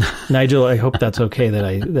Manatee. Nigel, I hope that's okay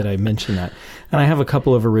that I mention that. And I have a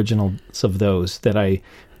couple of originals of those that I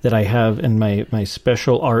have in my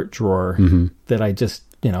special art drawer that I just,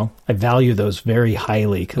 I value those very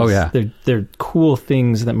highly because they're cool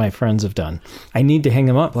things that my friends have done. I need to hang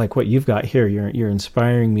them up like what you've got here. You're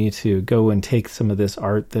inspiring me to go and take some of this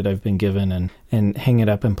art that I've been given and hang it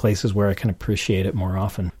up in places where I can appreciate it more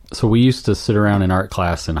often. So we used to sit around in art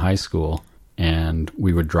class in high school and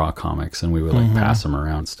we would draw comics and we would like pass them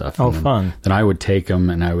around stuff. Oh, fun. Then I would take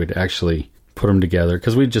them and I would actually put them together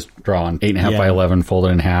because we'd just draw on 8.5 by 11, fold it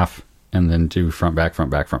in half, and then do front, back,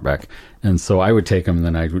 front, back, front, back. And so I would take them and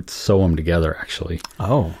then I would sew them together, actually.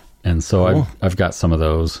 Oh. And so cool. I've got some of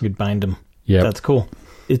those. You'd bind them. Yeah. That's cool.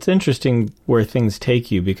 It's interesting where things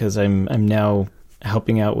take you because I'm now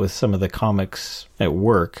helping out with some of the comics at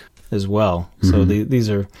work as well. So these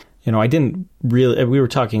are, I didn't really, we were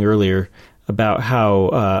talking earlier about how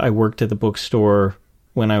I worked at the bookstore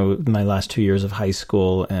when my last 2 years of high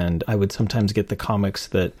school, and I would sometimes get the comics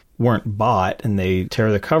that weren't bought, and they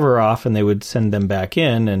tear the cover off and they would send them back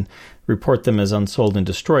in and report them as unsold and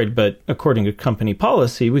destroyed. But according to company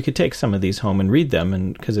policy, we could take some of these home and read them,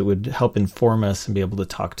 and because it would help inform us and be able to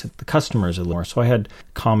talk to the customers a little more. So I had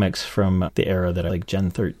comics from the era that I like,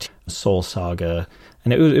 Gen 13, Soul Saga,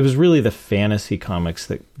 and it was really the fantasy comics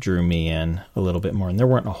that drew me in a little bit more, and there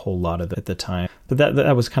weren't a whole lot of it at the time. But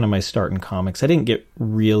that was kind of my start in comics. I didn't get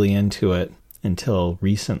really into it until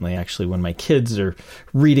recently, actually, when my kids are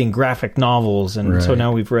reading graphic novels. And so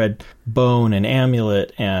now we've read Bone and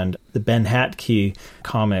Amulet and the Ben Hatke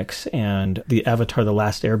comics and the Avatar The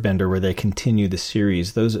Last Airbender, where they continue the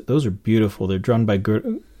series. Those are beautiful. They're drawn by, I'm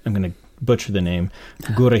going to butcher the name,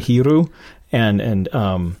 Gurahiro, and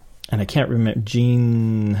I can't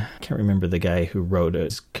remember the guy who wrote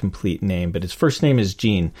his complete name, but his first name is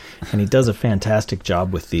Gene, and he does a fantastic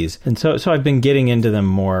job with these. And so I've been getting into them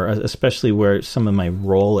more, especially where some of my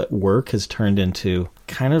role at work has turned into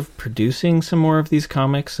kind of producing some more of these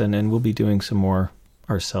comics, and we'll be doing some more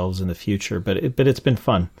ourselves in the future. But it's been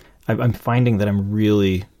fun. I'm finding that I'm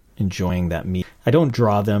really enjoying that medium. I don't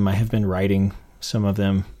draw them. I have been writing some of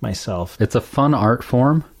them myself. It's a fun art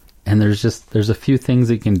form. And there's a few things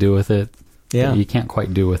that you can do with it that you can't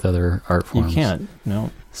quite do with other art forms. You can't,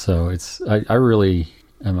 no. So I really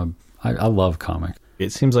am I love comics.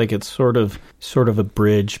 It seems like it's sort of a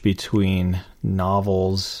bridge between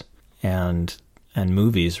novels and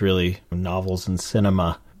movies, really. Novels and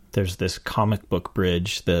cinema. There's this comic book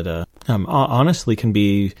bridge that honestly can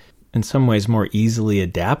be in some ways more easily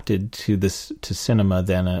adapted to cinema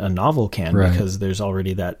than a novel can, because there's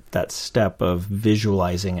already that step of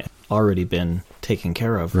visualizing it already been taken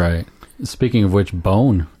care of. Right. Speaking of which,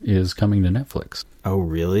 Bone is coming to Netflix. Oh,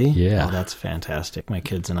 really? Yeah. Oh, that's fantastic. My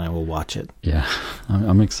kids and I will watch it. Yeah,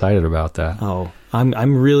 I'm excited about that. Oh,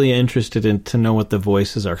 I'm really interested to know what the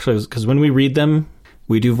voices are, because when we read them,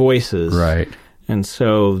 we do voices. Right. And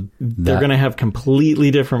so they're going to have completely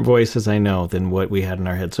different voices, I know, than what we had in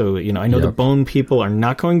our head. So, I know the Bone people are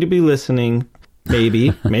not going to be listening. Maybe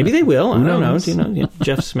they will. I don't know.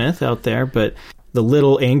 Jeff Smith out there. But the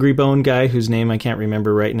little angry bone guy, whose name I can't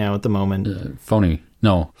remember right now at the moment.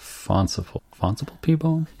 Fanciful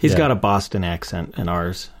P-Bone? He's got a Boston accent in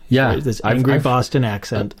ours. Yeah. This angry Boston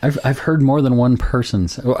accent. I've heard more than one person.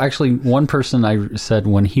 Well, actually, one person I said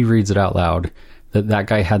when he reads it out loud, that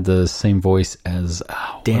guy had the same voice as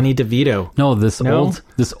Danny DeVito. No, this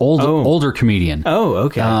older comedian. Oh,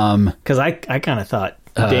 okay. Because I kind of thought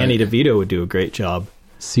Danny DeVito would do a great job.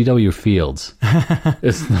 C.W. Fields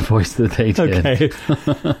is the voice that they did. Okay.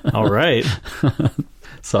 All right.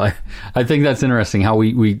 So I think that's interesting how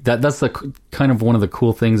that's the kind of one of the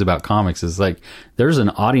cool things about comics is like there's an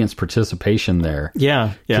audience participation there.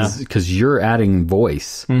 Yeah. Because you're adding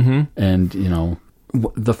voice. Mm-hmm. And,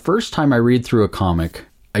 the first time I read through a comic,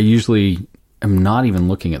 I usually am not even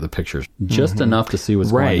looking at the pictures, just enough to see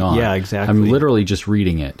what's going on. Yeah, exactly. I'm literally just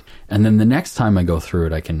reading it. And then the next time I go through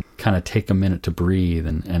it, I can kind of take a minute to breathe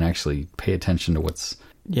and actually pay attention to what's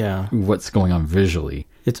going on visually.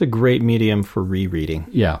 It's a great medium for rereading.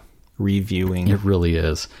 Yeah. Reviewing. It really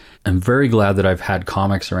is. I'm very glad that I've had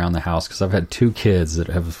comics around the house because I've had 2 kids that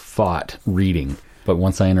have fought reading. But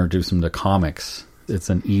once I introduce them to comics, it's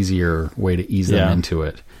an easier way to ease them into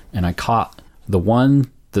it. And I caught the one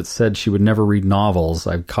that said she would never read novels.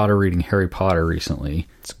 I caught her reading Harry Potter recently.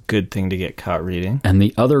 It's a good thing to get caught reading. And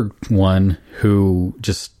the other one who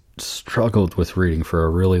just struggled with reading for a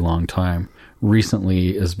really long time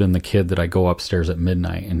recently has been the kid that I go upstairs at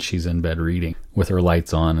midnight and she's in bed reading with her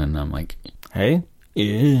lights on. And I'm like, hey,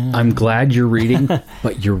 yeah. I'm glad you're reading,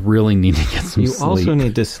 but you really need to get some sleep. You also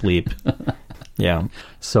need to sleep. Yeah.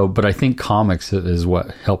 So, but I think comics is what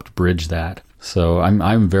helped bridge that. So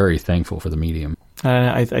I'm very thankful for the medium.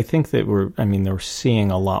 I think that we're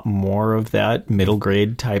seeing a lot more of that middle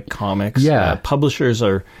grade type comics. Yeah. Publishers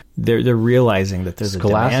they're realizing that there's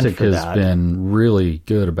Scholastic a demand for that. Scholastic has been really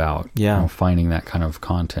good about finding that kind of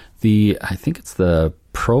content. I think it's the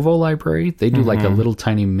Provo Library. They do like a little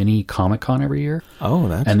tiny mini Comic-Con every year. Oh,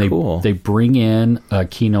 that's cool. They bring in a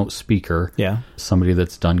keynote speaker. Yeah. Somebody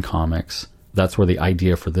that's done comics. That's where the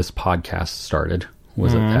idea for this podcast started,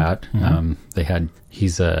 was at that. Mm-hmm.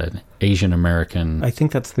 He's an Asian American. I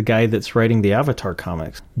think that's the guy that's writing the Avatar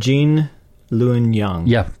comics. Gene Luen Yang.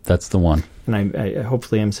 Yeah, that's the one. And I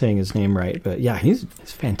hopefully I'm saying his name right. But yeah, he's a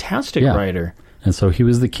fantastic writer. And so he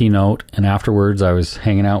was the keynote. And afterwards, I was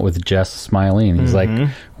hanging out with Jess Smiley. And he's like,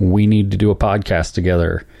 we need to do a podcast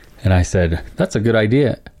together. And I said, that's a good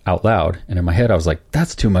idea. out loud. And in my head, I was like,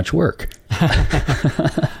 that's too much work.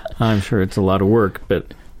 I'm sure it's a lot of work,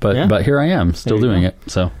 but here I am still doing it.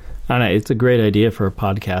 So I don't know, it's a great idea for a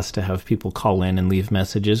podcast to have people call in and leave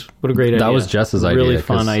messages. What a great idea. That was Jess's idea. Really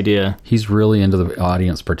fun idea. He's really into the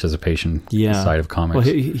audience participation side of comics.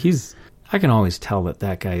 Well, I can always tell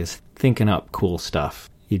that guy is thinking up cool stuff.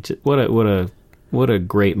 What a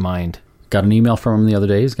great mind. Got an email from him the other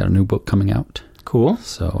day. He's got a new book coming out. Cool.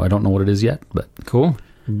 So I don't know what it is yet, but cool.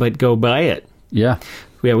 But go buy it. Yeah.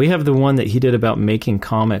 Yeah, we have the one that he did about making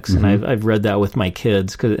comics, and I've read that with my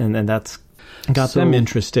kids, and that's got them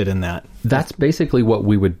interested in that. That's basically what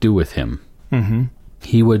we would do with him. Mm-hmm.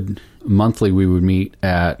 He would, monthly, we would meet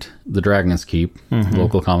at the Dragon's Keep,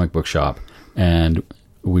 local comic book shop, and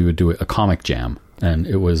we would do a comic jam. And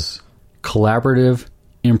it was collaborative,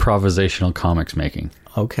 improvisational comics making.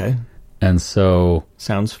 Okay. And so...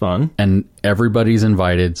 Sounds fun. And everybody's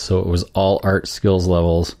invited, so it was all art skills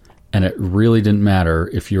levels. And it really didn't matter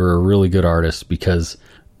if you're a really good artist, because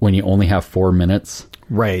when you only have 4 minutes,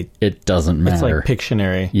 right, it doesn't matter. It's like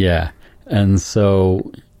Pictionary. Yeah. And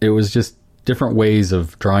so it was just different ways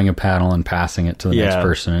of drawing a panel and passing it to the next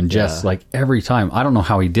person. And just like every time, I don't know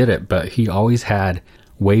how he did it, but he always had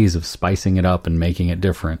ways of spicing it up and making it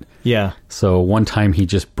different. Yeah. So one time he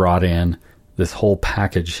just brought in this whole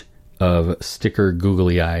package of sticker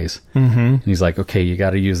googly eyes. Mm-hmm. And he's like, okay, you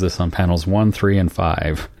got to use this on panels 1, 3, and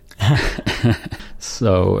 5.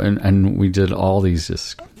 So, and we did all these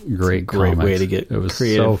just great way to get it was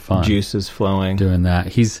creative so fun juices flowing doing that.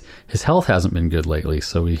 His health hasn't been good lately,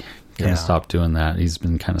 so we gotta stop doing that. He's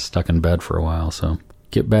been kind of stuck in bed for a while, so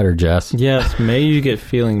get better, Jess. Yes, may you get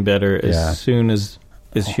feeling better as soon as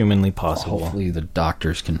is humanly possible. Hopefully the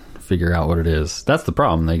doctors can figure out what it is. That's the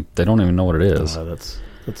problem. They don't even know what it is. That's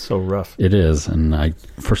so rough. It is. And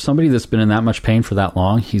for somebody that's been in that much pain for that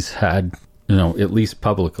long, he's had, at least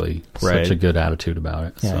publicly, such a good attitude about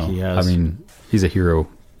it. Yeah, so, he has. I mean, he's a hero.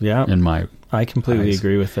 Yeah. In my I completely eyes.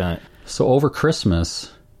 agree with that. So over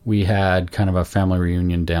Christmas, we had kind of a family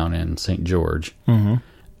reunion down in St. George. Mm-hmm.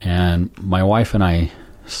 And my wife and I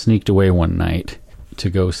sneaked away one night to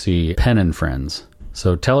go see Penn and Friends.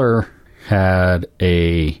 So Teller had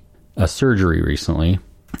a surgery recently,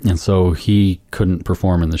 and so he couldn't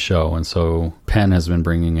perform in the show. And so Penn has been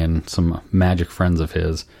bringing in some magic friends of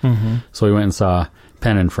his. Mm-hmm. So we went and saw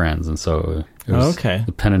Penn and Friends, and so it was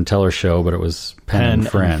the Penn and Teller show, but it was Penn and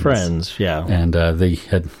Friends. And Friends, yeah. And they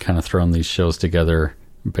had kind of thrown these shows together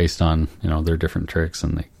based on their different tricks,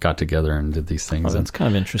 and they got together and did these things. Oh, that's kind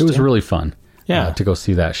of interesting. It was really fun. Yeah, to go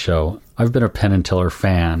see that show. I've been a Penn and Teller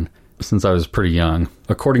fan since I was pretty young.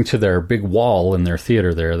 According to their big wall in their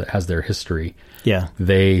theater there that has their history,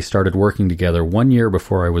 they started working together 1 year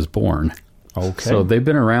before I was born. Okay. So they've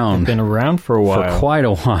been around. They've been around for a while. For quite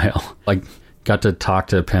a while. Like, got to talk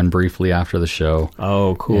to Penn briefly after the show.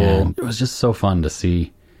 Oh, cool. And it was just so fun to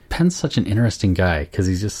see. Penn's such an interesting guy because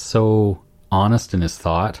he's just so honest in his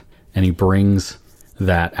thought, and he brings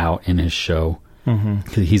that out in his show.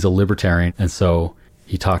 Mm-hmm. He's a libertarian, and so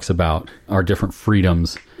he talks about our different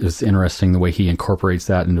freedoms. It's interesting the way he incorporates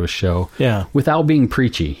that into a show. Yeah. Without being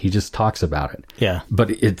preachy. He just talks about it. Yeah. But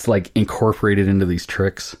it's like incorporated into these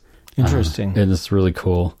tricks. Interesting. And it's really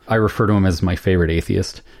cool. I refer to him as my favorite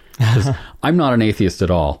atheist. Because I'm not an atheist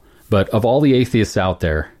at all. But of all the atheists out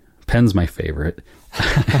there, Penn's my favorite.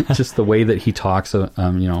 Just the way that he talks, I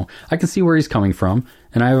can see where he's coming from.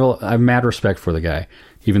 And I have mad respect for the guy.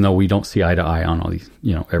 Even though we don't see eye to eye on all these,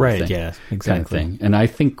 everything. Right, yeah, exactly. Kind of thing. And I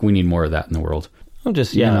think we need more of that in the world. I'm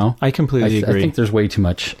just, I completely agree. I think there's way too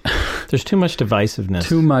much. There's too much divisiveness.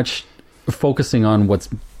 Too much focusing on what's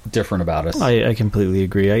different about us. I completely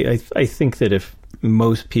agree. I think that if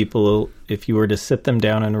most people, if you were to sit them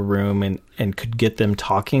down in a room and could get them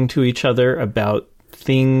talking to each other about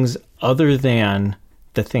things other than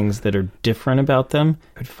the things that are different about them,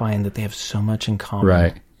 could find that they have so much in common.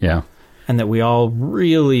 Right, yeah. And that we all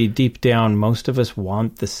really, deep down, most of us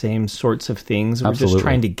want the same sorts of things. We're just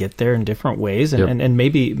trying to get there in different ways. And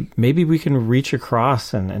maybe we can reach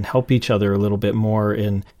across and help each other a little bit more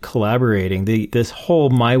in collaborating. This whole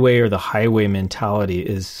my way or the highway mentality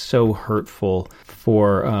is so hurtful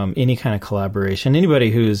for any kind of collaboration.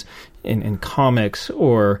 Anybody who's in comics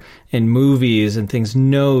or in movies and things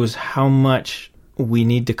knows how much we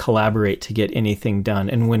need to collaborate to get anything done.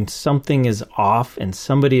 And when something is off and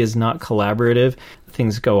somebody is not collaborative,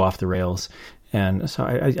 things go off the rails. And so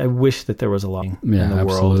I wish that there was a lot in the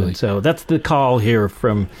world. And so that's the call here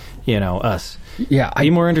from, us. Yeah.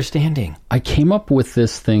 Be more understanding. I came up with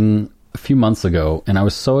this thing a few months ago, and I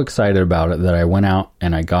was so excited about it that I went out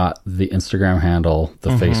and I got the Instagram handle,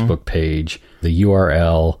 the Facebook page, the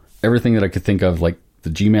URL, everything that I could think of, like the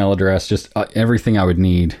Gmail address, just everything I would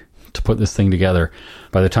need to put this thing together.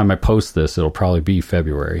 By the time I post this, it'll probably be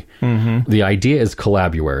February. The idea is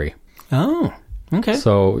Collabuary. Oh, okay.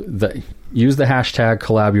 So use the hashtag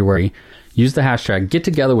Collabuary. Use the hashtag, get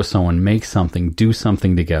together with someone, make something, do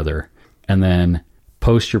something together, and then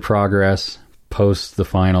post your progress, post the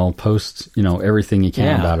final, post, everything you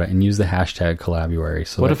can about it, and use the hashtag Collabuary.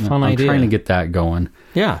 So what a fun idea. I'm trying to get that going.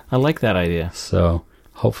 Yeah, I like that idea. So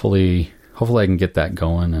hopefully I can get that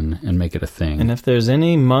going and make it a thing. And if there's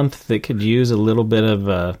any month that could use a little bit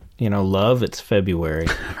of, love, it's February.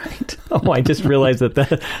 Right. Oh, I just realized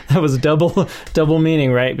that was double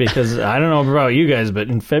meaning, right? Because I don't know about you guys, but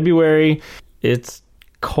in February, it's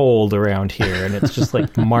cold around here. And it's just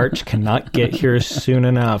like March cannot get here soon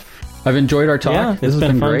enough. I've enjoyed our talk. Yeah, this has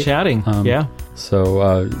been fun great. chatting.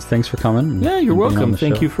 So thanks for coming. Yeah, you're welcome.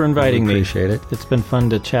 Thank you for inviting me. Appreciate it. It's been fun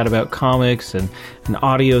to chat about comics and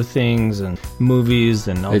audio things and movies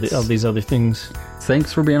and all these other things.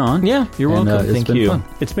 Thanks for being on. Yeah, you're welcome. It's Thank been you. fun.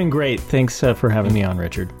 It's been great. Thanks for having me on,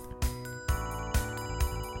 Richard.